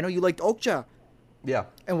comes out. I know you liked Okja. Yeah.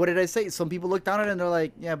 And what did I say? Some people look down at it and they're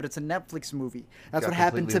like, yeah, but it's a Netflix movie. That's Got what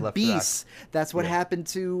happened completely to left for that. Beast. That's what Yeah. happened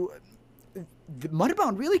to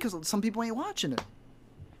Mudbound, really, because some people ain't watching it.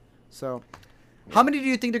 So, how many do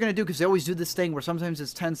you think they're going to do? Because they always do this thing where sometimes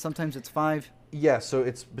it's 10, sometimes it's 5. Yeah, so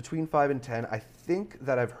it's between 5 and 10. I think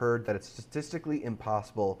that I've heard that it's statistically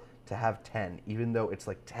impossible to have 10, even though it's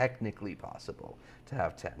like technically possible to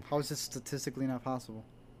have 10. How is this statistically not possible?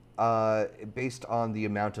 Based on the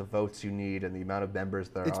amount of votes you need and the amount of members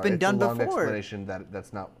there It's are. been done a long before. explanation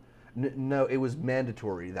that's not. No, it was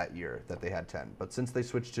mandatory that year that they had 10. But since they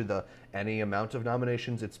switched to the any amount of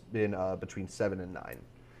nominations, it's been between 7 and 9.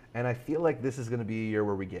 And I feel like this is going to be a year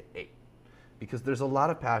where we get 8. Because there's a lot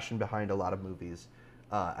of passion behind a lot of movies.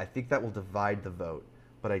 I think that will divide the vote.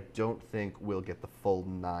 But I don't think we'll get the full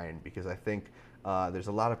 9. Because I think there's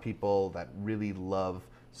a lot of people that really love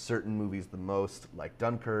certain movies the most, like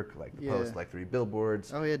Dunkirk, like The Post, like Three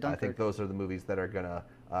Billboards. Oh, yeah, I Dunkirk. think those are the movies that are going to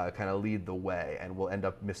kind of lead the way, and we'll end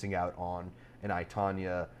up missing out on an I,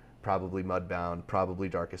 Tonya, probably Mudbound, probably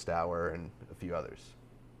Darkest Hour, and a few others.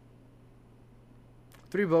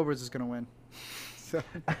 Three Billboards is going to win. So,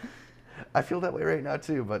 I feel that way right now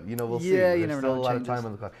too, but we'll see. Yeah, you There's never still know, a it lot of changes. time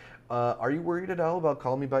on the clock. Are you worried at all about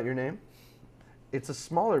Call Me by Your Name? It's a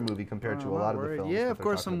smaller movie compared to a I'm lot not of the worried. films. Yeah, that of they're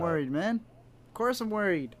course talking I'm about. worried, man. Of course I'm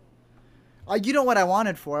worried. You know what I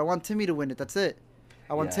wanted for? I want Timmy to win it. That's it.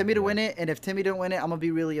 I want Yeah, Timmy to yeah. win it, and if Timmy didn't win it, I'm gonna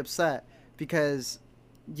be really upset because,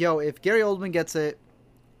 yo, if Gary Oldman gets it,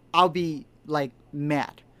 I'll be like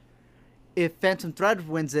mad. If Phantom Thread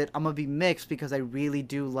wins it, I'm gonna be mixed because I really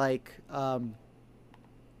do like,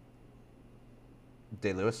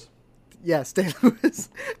 Day-Lewis. yes, Day-Lewis.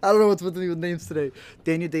 I don't know what's with me with names today,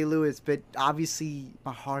 Daniel Day-Lewis, but obviously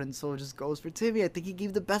my heart and soul just goes for Timmy. I think he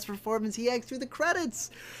gave the best performance. He acted through the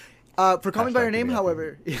credits. For Call Me by Your Hashtag Name, Timmy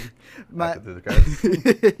however, my acted through the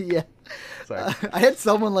credits. yeah, Sorry. I had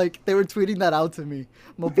someone like they were tweeting that out to me.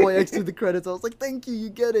 My boy X through the credits. I was like, thank you, you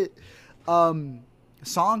get it.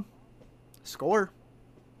 Song, score,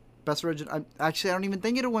 best original. Actually, I don't even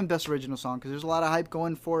think it'll win best original song because there's a lot of hype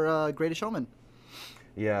going for Greatest Showman.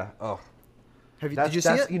 Yeah. Oh. Did you see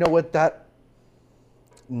it? You know what?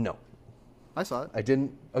 No, I saw it. I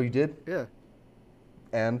didn't. Oh, you did? Yeah.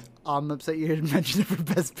 And I'm upset you didn't mention it for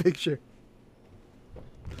best picture.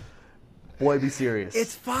 boy, be serious.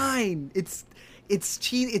 It's fine. It's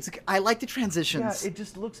cheesy. I like the transitions. Yeah,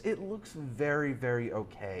 it looks very, very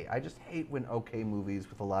okay. I just hate when okay movies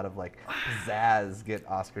with a lot of like pizzazz get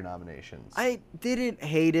Oscar nominations. I didn't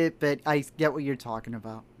hate it, but I get what you're talking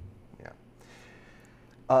about.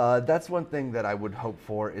 Yeah. That's one thing that I would hope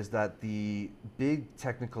for is that the big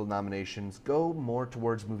technical nominations go more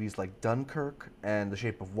towards movies like Dunkirk and The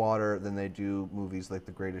Shape of Water than they do movies like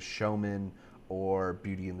The Greatest Showman or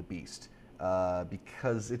Beauty and the Beast.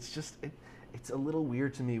 Because it's just it's a little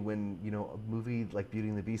weird to me when a movie like Beauty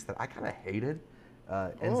and the Beast that I kind of hated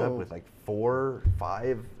ends up with like 4,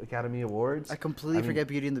 5 Academy Awards. I completely forget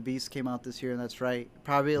Beauty and the Beast came out this year, and that's right.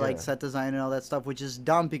 Probably like set design and all that stuff, which is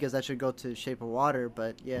dumb because that should go to Shape of Water.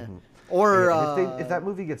 But yeah, or if that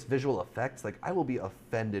movie gets visual effects, like I will be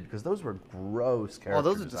offended because those were gross character. Oh,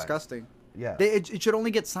 those are designs. disgusting. Yeah, it should only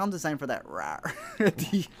get sound design for that.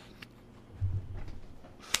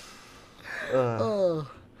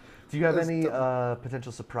 Do you have any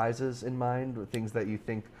potential surprises in mind, or things that you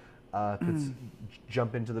think could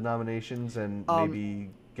jump into the nominations and maybe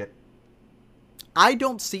get? I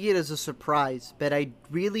don't see it as a surprise, but I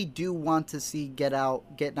really do want to see Get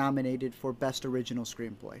Out get nominated for Best Original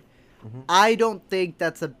Screenplay. I don't think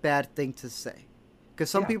that's a bad thing to say, because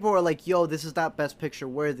some people are like, "Yo, this is not Best Picture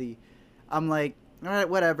worthy." I'm like, "All right,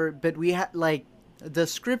 whatever." But the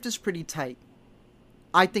script is pretty tight.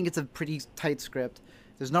 I think it's a pretty tight script.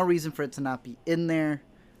 There's no reason for it to not be in there.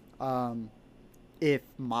 If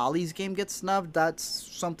Molly's Game gets snubbed, that's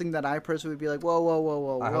something that I personally would be like,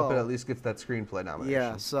 whoa. I hope it at least gets that screenplay nomination.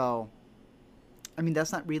 Yeah, so, I mean,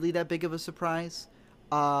 that's not really that big of a surprise.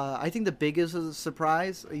 I think the biggest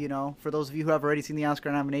surprise, for those of you who have already seen the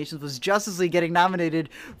Oscar nominations, was Justice League getting nominated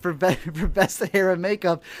for Best Hair and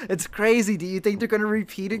Makeup. It's crazy. Do you think they're going to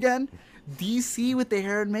repeat again? DC with the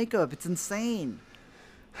hair and makeup. It's insane.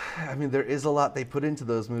 I mean, there is a lot they put into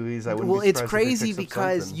those movies. It's crazy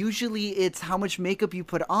because usually it's how much makeup you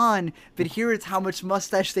put on, but here it's how much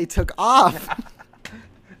mustache they took off.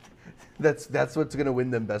 That's what's going to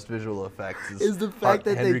win them Best Visual Effects. Is the fact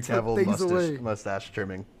that Henry they took Cavill things away. Mustache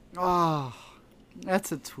trimming. Oh,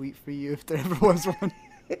 that's a tweet for you if there ever was one.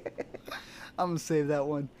 I'm going to save that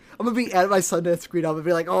one. I'm going to be at my Sundance screen. I'm going to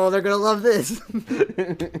be like, oh, they're going to love this.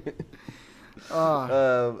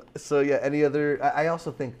 So yeah, any other? I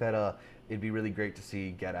also think that it'd be really great to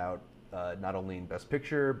see Get Out not only in Best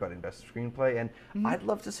Picture but in Best Screenplay, and I'd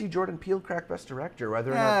love to see Jordan Peele crack Best Director.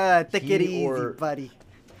 Whether or not take it easy, buddy.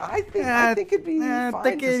 I think it'd be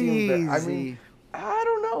fine to see him. I mean, I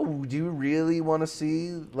don't know. Do you really want to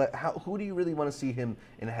see who do you really want to see him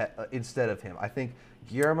instead of him? I think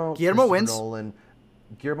Guillermo wins.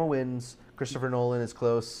 Guillermo wins. Christopher Nolan is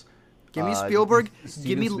close. Give me Spielberg.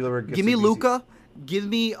 Give me Luca. Give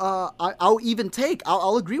me. I'll even take.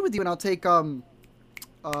 I'll agree with you, and I'll take. Sean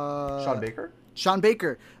Baker. Sean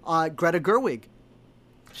Baker. Greta Gerwig.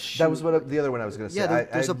 That was the other one I was going to say. Yeah,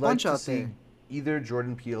 there's a bunch out there. Either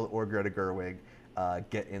Jordan Peele or Greta Gerwig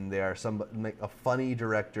get in there. Make a funny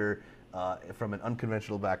director from an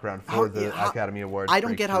unconventional background for the Academy Awards. I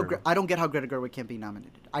don't get how Greta Gerwig can't be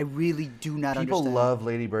nominated. I really do not understand. People love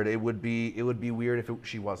Lady Bird. It would be weird if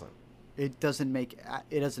she wasn't. It doesn't make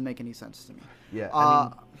any sense to me. Yeah, I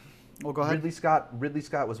mean, well, go ahead. Ridley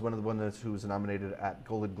Scott was one of the ones who was nominated at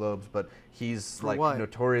Golden Globes, but he's For what?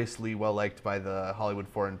 notoriously well liked by the Hollywood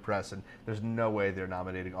foreign press, and there's no way they're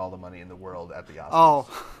nominating all the money in the world at the Oscars. Oh,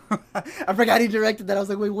 I forgot he directed that. I was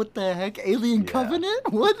like, wait, what the heck? Alien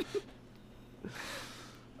Covenant? What?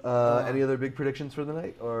 Any other big predictions for the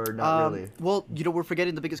night, or not really? Well, we're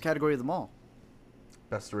forgetting the biggest category of them all.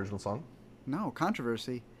 Best original song. No,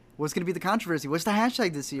 controversy. What's going to be the controversy? What's the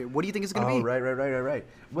hashtag this year? What do you think it's going to Oh, be? right.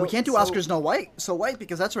 Well, We can't do Oscars so white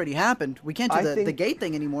because that's already happened. We can't do the gay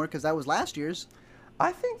thing anymore because that was last year's.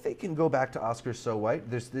 I think they can go back to Oscars So White.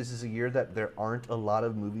 This is a year that there aren't a lot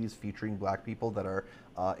of movies featuring black people that are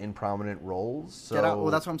in prominent roles. So Get Out. Well,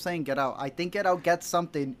 that's what I'm saying. Get Out. I think Get Out gets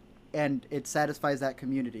something, and it satisfies that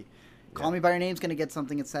community. Call Me by Your Name's going to get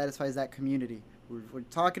something that satisfies that community. We're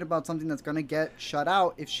talking about something that's going to get shut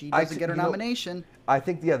out if she doesn't get her nomination. I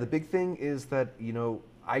think the big thing is that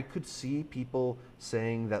I could see people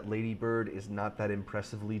saying that Lady Bird is not that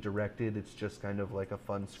impressively directed. It's just kind of like a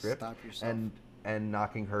fun script. Stop yourself. And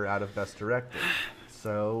knocking her out of Best Director.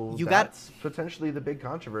 So that's potentially the big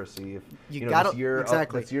controversy. If this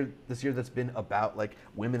year, this year that's been about like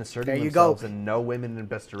women asserting themselves and no women in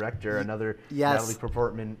Best Director. Another Natalie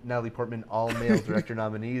Portman all male director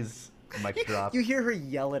nominees. Mic drop. You hear her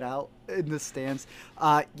yell it out in the stands.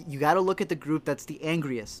 You got to look at the group that's the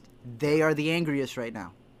angriest. They are the angriest right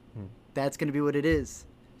now. That's going to be what it is.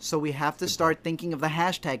 So we have to start thinking of the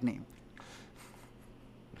hashtag name.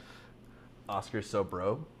 Oscars So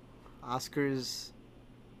Bro. Oscars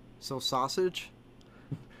So Sausage.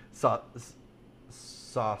 Oscars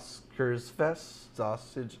Fest.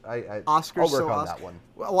 Sausage. Oscars I'll work on that one.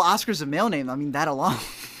 Well, Oscar's a male name. I mean, that alone.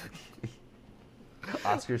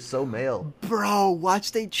 Oscars So Male. Bro,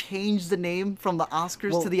 watch they change the name from the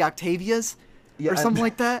Oscars to the Octavias or something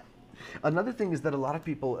like that. Another thing is that a lot of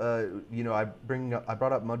people, I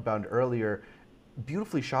brought up Mudbound earlier.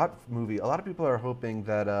 Beautifully shot movie. A lot of people are hoping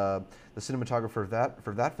that the cinematographer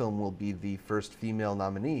for that film will be the first female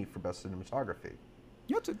nominee for Best Cinematography.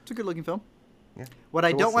 Yeah, it's a good looking film. Yeah. What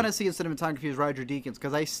I don't want to see in cinematography is Roger Deakins,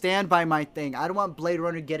 because I stand by my thing. I don't want Blade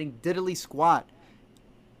Runner getting diddly squat.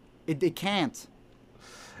 It can't.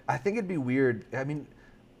 I think it'd be weird. I mean,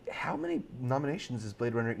 how many nominations is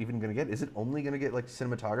Blade Runner even going to get? Is it only going to get like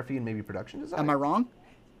cinematography and maybe production design? Am I wrong?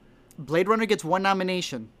 Blade Runner gets one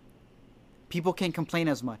nomination. People can't complain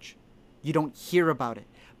as much. You don't hear about it.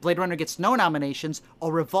 Blade Runner gets no nominations.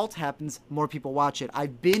 A revolt happens. More people watch it.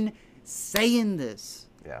 I've been saying this.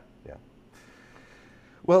 Yeah.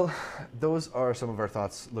 Well, those are some of our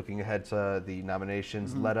thoughts looking ahead to the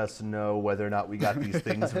nominations. Let us know whether or not we got these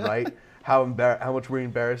things right. How much we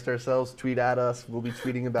embarrassed ourselves. Tweet at us. We'll be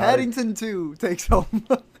tweeting about Paddington 2 takes home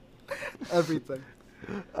everything.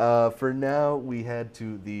 For now, we head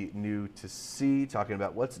to the new to see, talking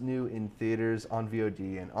about what's new in theaters, on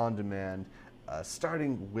VOD, and on demand,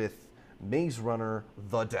 starting with Maze Runner: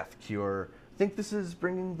 The Death Cure. I think this is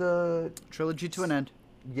bringing the trilogy to an end.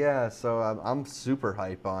 Yeah, so I'm super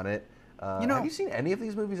hype on it. Have you seen any of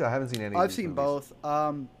these movies? I haven't seen any. I've seen both.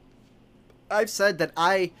 I've said that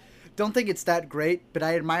I don't think it's that great, but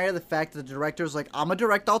I admire the fact that the director's like, I'm gonna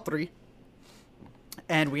direct all three.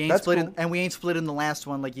 And we ain't split in the last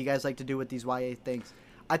one like you guys like to do with these YA things.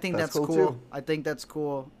 I think that's cool. I think that's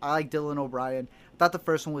cool. I like Dylan O'Brien. I thought the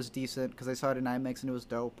first one was decent because I saw it in IMAX and it was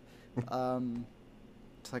dope.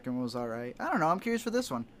 Second one was all right. I don't know. I'm curious for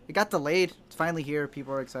this one. It got delayed. It's finally here.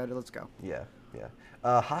 People are excited. Let's go. Yeah.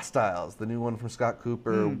 Hostiles, the new one from Scott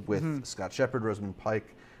Cooper with Scott Shepherd, Rosamund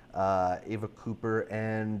Pike, Ava Cooper,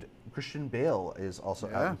 and Christian Bale is also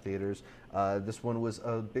out in theaters. This one was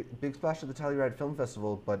a big splash at the Telluride Film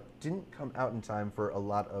Festival, but didn't come out in time for a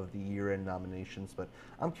lot of the year-end nominations. But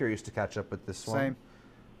I'm curious to catch up with this one. Same.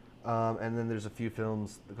 And then there's a few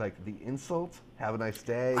films like The Insult, Have a Nice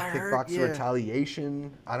Day, Kickboxer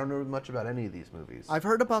Retaliation. I don't know much about any of these movies. I've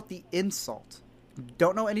heard about The Insult.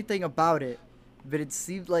 Don't know anything about it, but it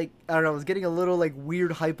seemed like, I don't know, I was getting a little like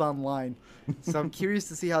weird hype online. So I'm curious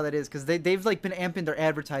to see how that is, because they've like been amping their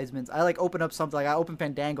advertisements. I like open up something, like I open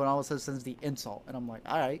Fandango and all of a sudden it says The Insult. And I'm like,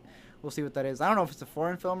 all right, we'll see what that is. I don't know if it's a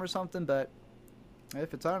foreign film or something, but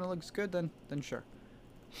if it's on and it looks good, then sure.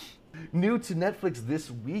 New to Netflix this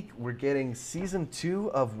week, we're getting season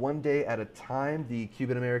 2 of One Day at a Time, the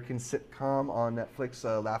Cuban-American sitcom on Netflix,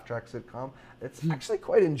 laugh track sitcom. It's actually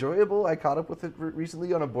quite enjoyable. I caught up with it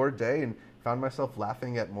recently on a bored day and found myself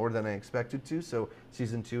laughing at more than I expected to. So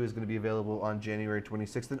season 2 is going to be available on January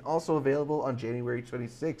 26th, and also available on January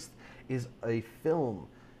 26th is a film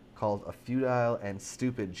called A Futile and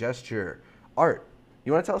Stupid Gesture. Art,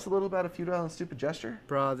 you want to tell us a little about A Futile and Stupid Gesture?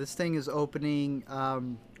 Bro, this thing is opening. Let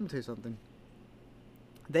me tell you something.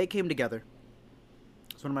 They Came Together.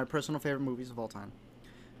 It's one of my personal favorite movies of all time.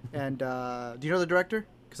 And do you know the director?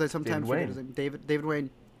 Because I sometimes forget his name. David Wayne.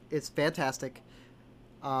 It's fantastic.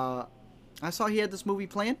 I saw he had this movie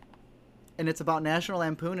playing, and it's about National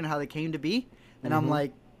Lampoon and how they came to be. And I'm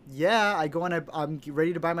like, yeah, I go and I'm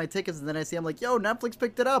ready to buy my tickets, and then I see, I'm like, yo, Netflix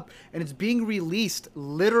picked it up, and it's being released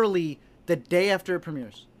literally the day after it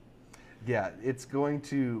premieres. Yeah, it's going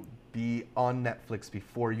to be on Netflix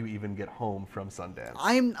before you even get home from Sundance.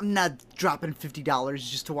 I'm not dropping $50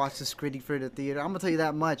 just to watch the screening for the theater. I'm gonna tell you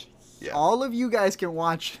that much. Yeah. All of you guys can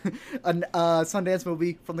watch a Sundance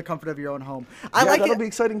movie from the comfort of your own home. That'll be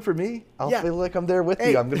exciting for me. I'll feel like I'm there with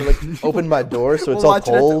Hey. you. I'm gonna open my door so it's all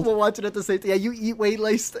cold. We'll watch it at the same time. Yeah, you eat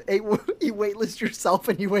waitlist yourself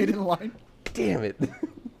and you wait in line. Damn it.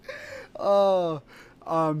 That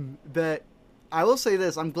I will say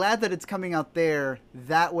this. I'm glad that it's coming out there.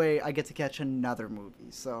 That way I get to catch another movie.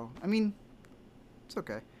 So, I mean, it's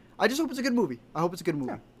okay. I just hope it's a good movie. I hope it's a good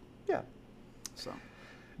movie. Yeah. So.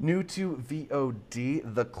 New to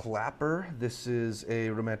VOD, The Clapper. This is a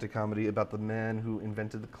romantic comedy about the man who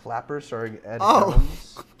invented the clapper, starring Ed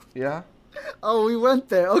Helms. Yeah? Oh, we went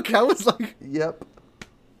there. Okay, I was like... Yep.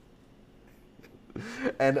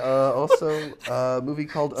 And also a movie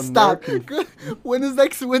called Stop. American... When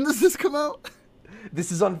does this come out?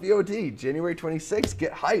 This is on VOD, January 26th.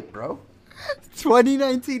 Get hyped, bro.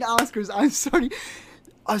 2019 Oscars. I'm sorry.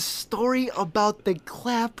 A story about the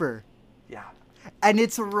clapper. Yeah. And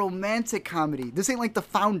it's a romantic comedy. This ain't like The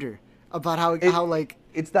Founder about how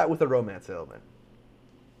it's that with a romance element.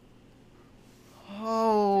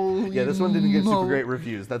 Oh yeah, this one didn't get super great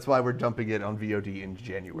reviews. That's why we're dumping it on VOD in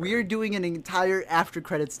January. We're doing an entire after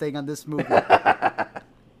credits thing on this movie.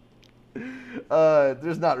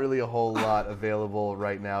 There's not really a whole lot available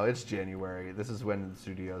right now. It's January. This is when the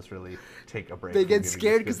studios really take a break. They get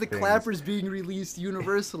scared because the clapper's being released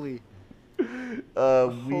universally. It's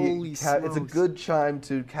a good time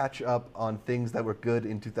to catch up on things that were good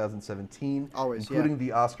in 2017, always, including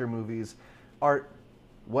the Oscar movies. Art,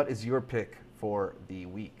 what is your pick for the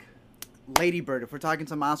week? Lady Bird. If we're talking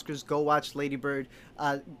some Oscars, go watch Lady Bird.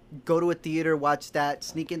 Go to a theater, watch that.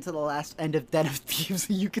 Sneak into the last end of Den of Thieves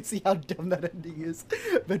so you can see how dumb that ending is,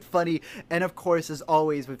 but funny. And of course, as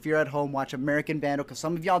always, if you're at home, watch American Vandal, because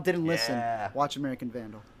some of y'all didn't listen. Watch American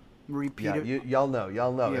Vandal. Repeat it. Y'all know.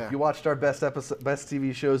 Yeah. If you watched our best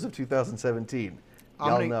TV shows of 2017,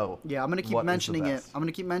 y'all know. Yeah, I'm gonna keep mentioning it. I'm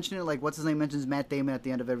gonna keep mentioning it like what's his name mentions Matt Damon at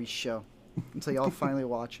the end of every show, until y'all finally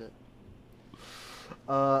watch it.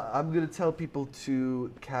 I'm gonna tell people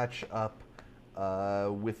to catch up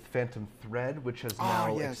with Phantom Thread, which has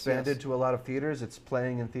now expanded to a lot of theaters. It's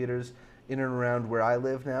playing in theaters in and around where I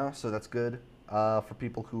live now, so that's good for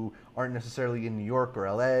people who aren't necessarily in New York or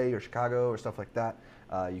LA or Chicago or stuff like that.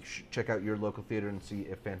 You should check out your local theater and see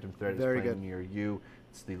if Phantom Thread is playing near you.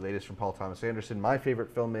 It's the latest from Paul Thomas Anderson, my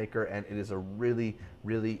favorite filmmaker, and it is a really,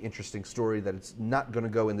 really interesting story that it's not going to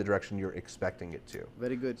go in the direction you're expecting it to.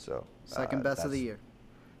 Very good. So second best of the year.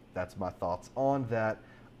 That's my thoughts on that.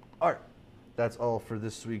 Art, that's all for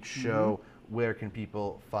this week's show. Where can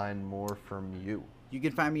people find more from you? You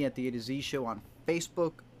can find me at the A to Z Show on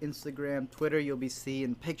Facebook, Instagram, Twitter. You'll be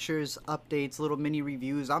seeing pictures, updates, little mini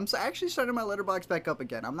reviews. I'm actually starting my letterbox back up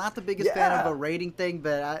again. I'm not the biggest fan of a rating thing,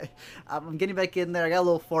 but I'm getting back in there. I got a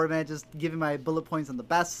little format, just giving my bullet points on the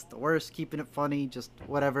best, the worst, keeping it funny, just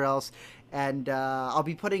whatever else. And I'll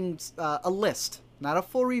be putting a list, not a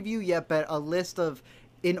full review yet, but a list of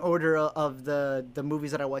in order of the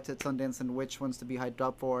movies that I watched at Sundance and which ones to be hyped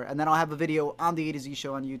up for. And then I'll have a video on the A to Z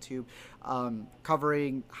Show on YouTube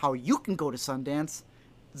covering how you can go to Sundance,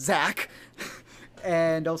 Zach,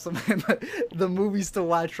 and also the movies to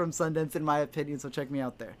watch from Sundance, in my opinion. So check me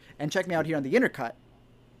out there. And check me out here on the Intercut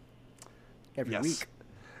every week.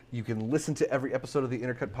 You can listen to every episode of the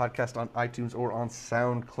Intercut podcast on iTunes or on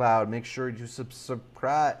SoundCloud. Make sure you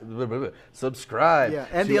subscribe and to the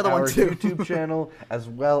other our one too. YouTube channel, as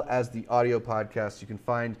well as the audio podcast. You can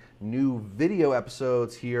find new video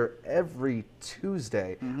episodes here every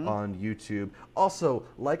Tuesday on YouTube. Also,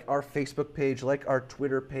 like our Facebook page, like our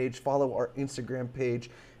Twitter page, follow our Instagram page.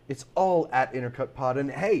 It's all at Intercut Pod.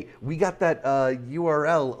 And hey, we got that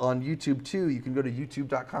URL on YouTube too. You can go to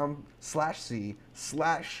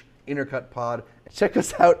youtube.com/c/IntercutPod. Check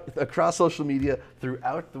us out across social media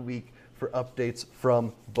throughout the week for updates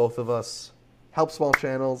from both of us. Help small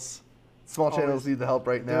channels. Small channels need the help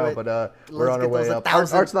right now, but we're on our way up.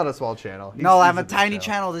 Art's not a small channel. No, I'm a tiny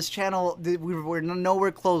channel. This channel, we're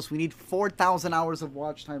nowhere close. We need 4,000 hours of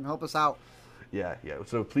watch time. Help us out. Yeah.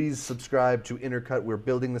 So please subscribe to Intercut. We're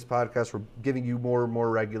building this podcast. We're giving you more and more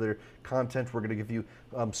regular content. We're going to give you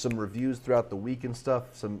some reviews throughout the week and stuff.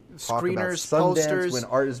 Some talk about Screeners, Sundance posters. when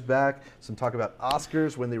Art is back. Some talk about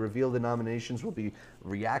Oscars when they reveal the nominations. We'll be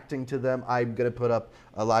reacting to them. I'm going to put up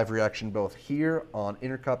a live reaction both here on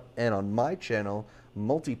Intercut and on my channel,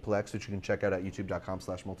 Multiplex, which you can check out at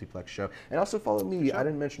youtube.com/multiplex show. And also follow me. I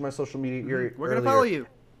didn't mention my social media earlier. We're going to follow you.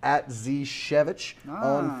 At Zshevich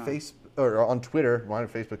on Facebook. or on Twitter, not on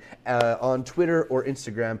Facebook, on Twitter or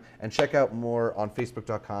Instagram, and check out more on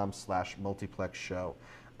facebook.com/multiplexshow.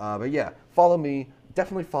 But yeah, follow me.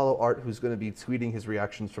 Definitely follow Art, who's going to be tweeting his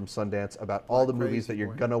reactions from Sundance about all the movies that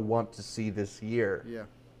you're going to want to see this year. Yeah.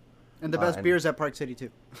 And the best beers at Park City, too.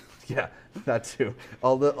 Yeah, that too.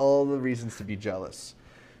 All the reasons to be jealous.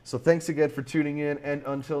 So thanks again for tuning in, and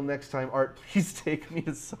until next time, Art, please take me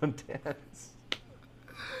to Sundance.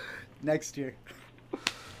 Next year.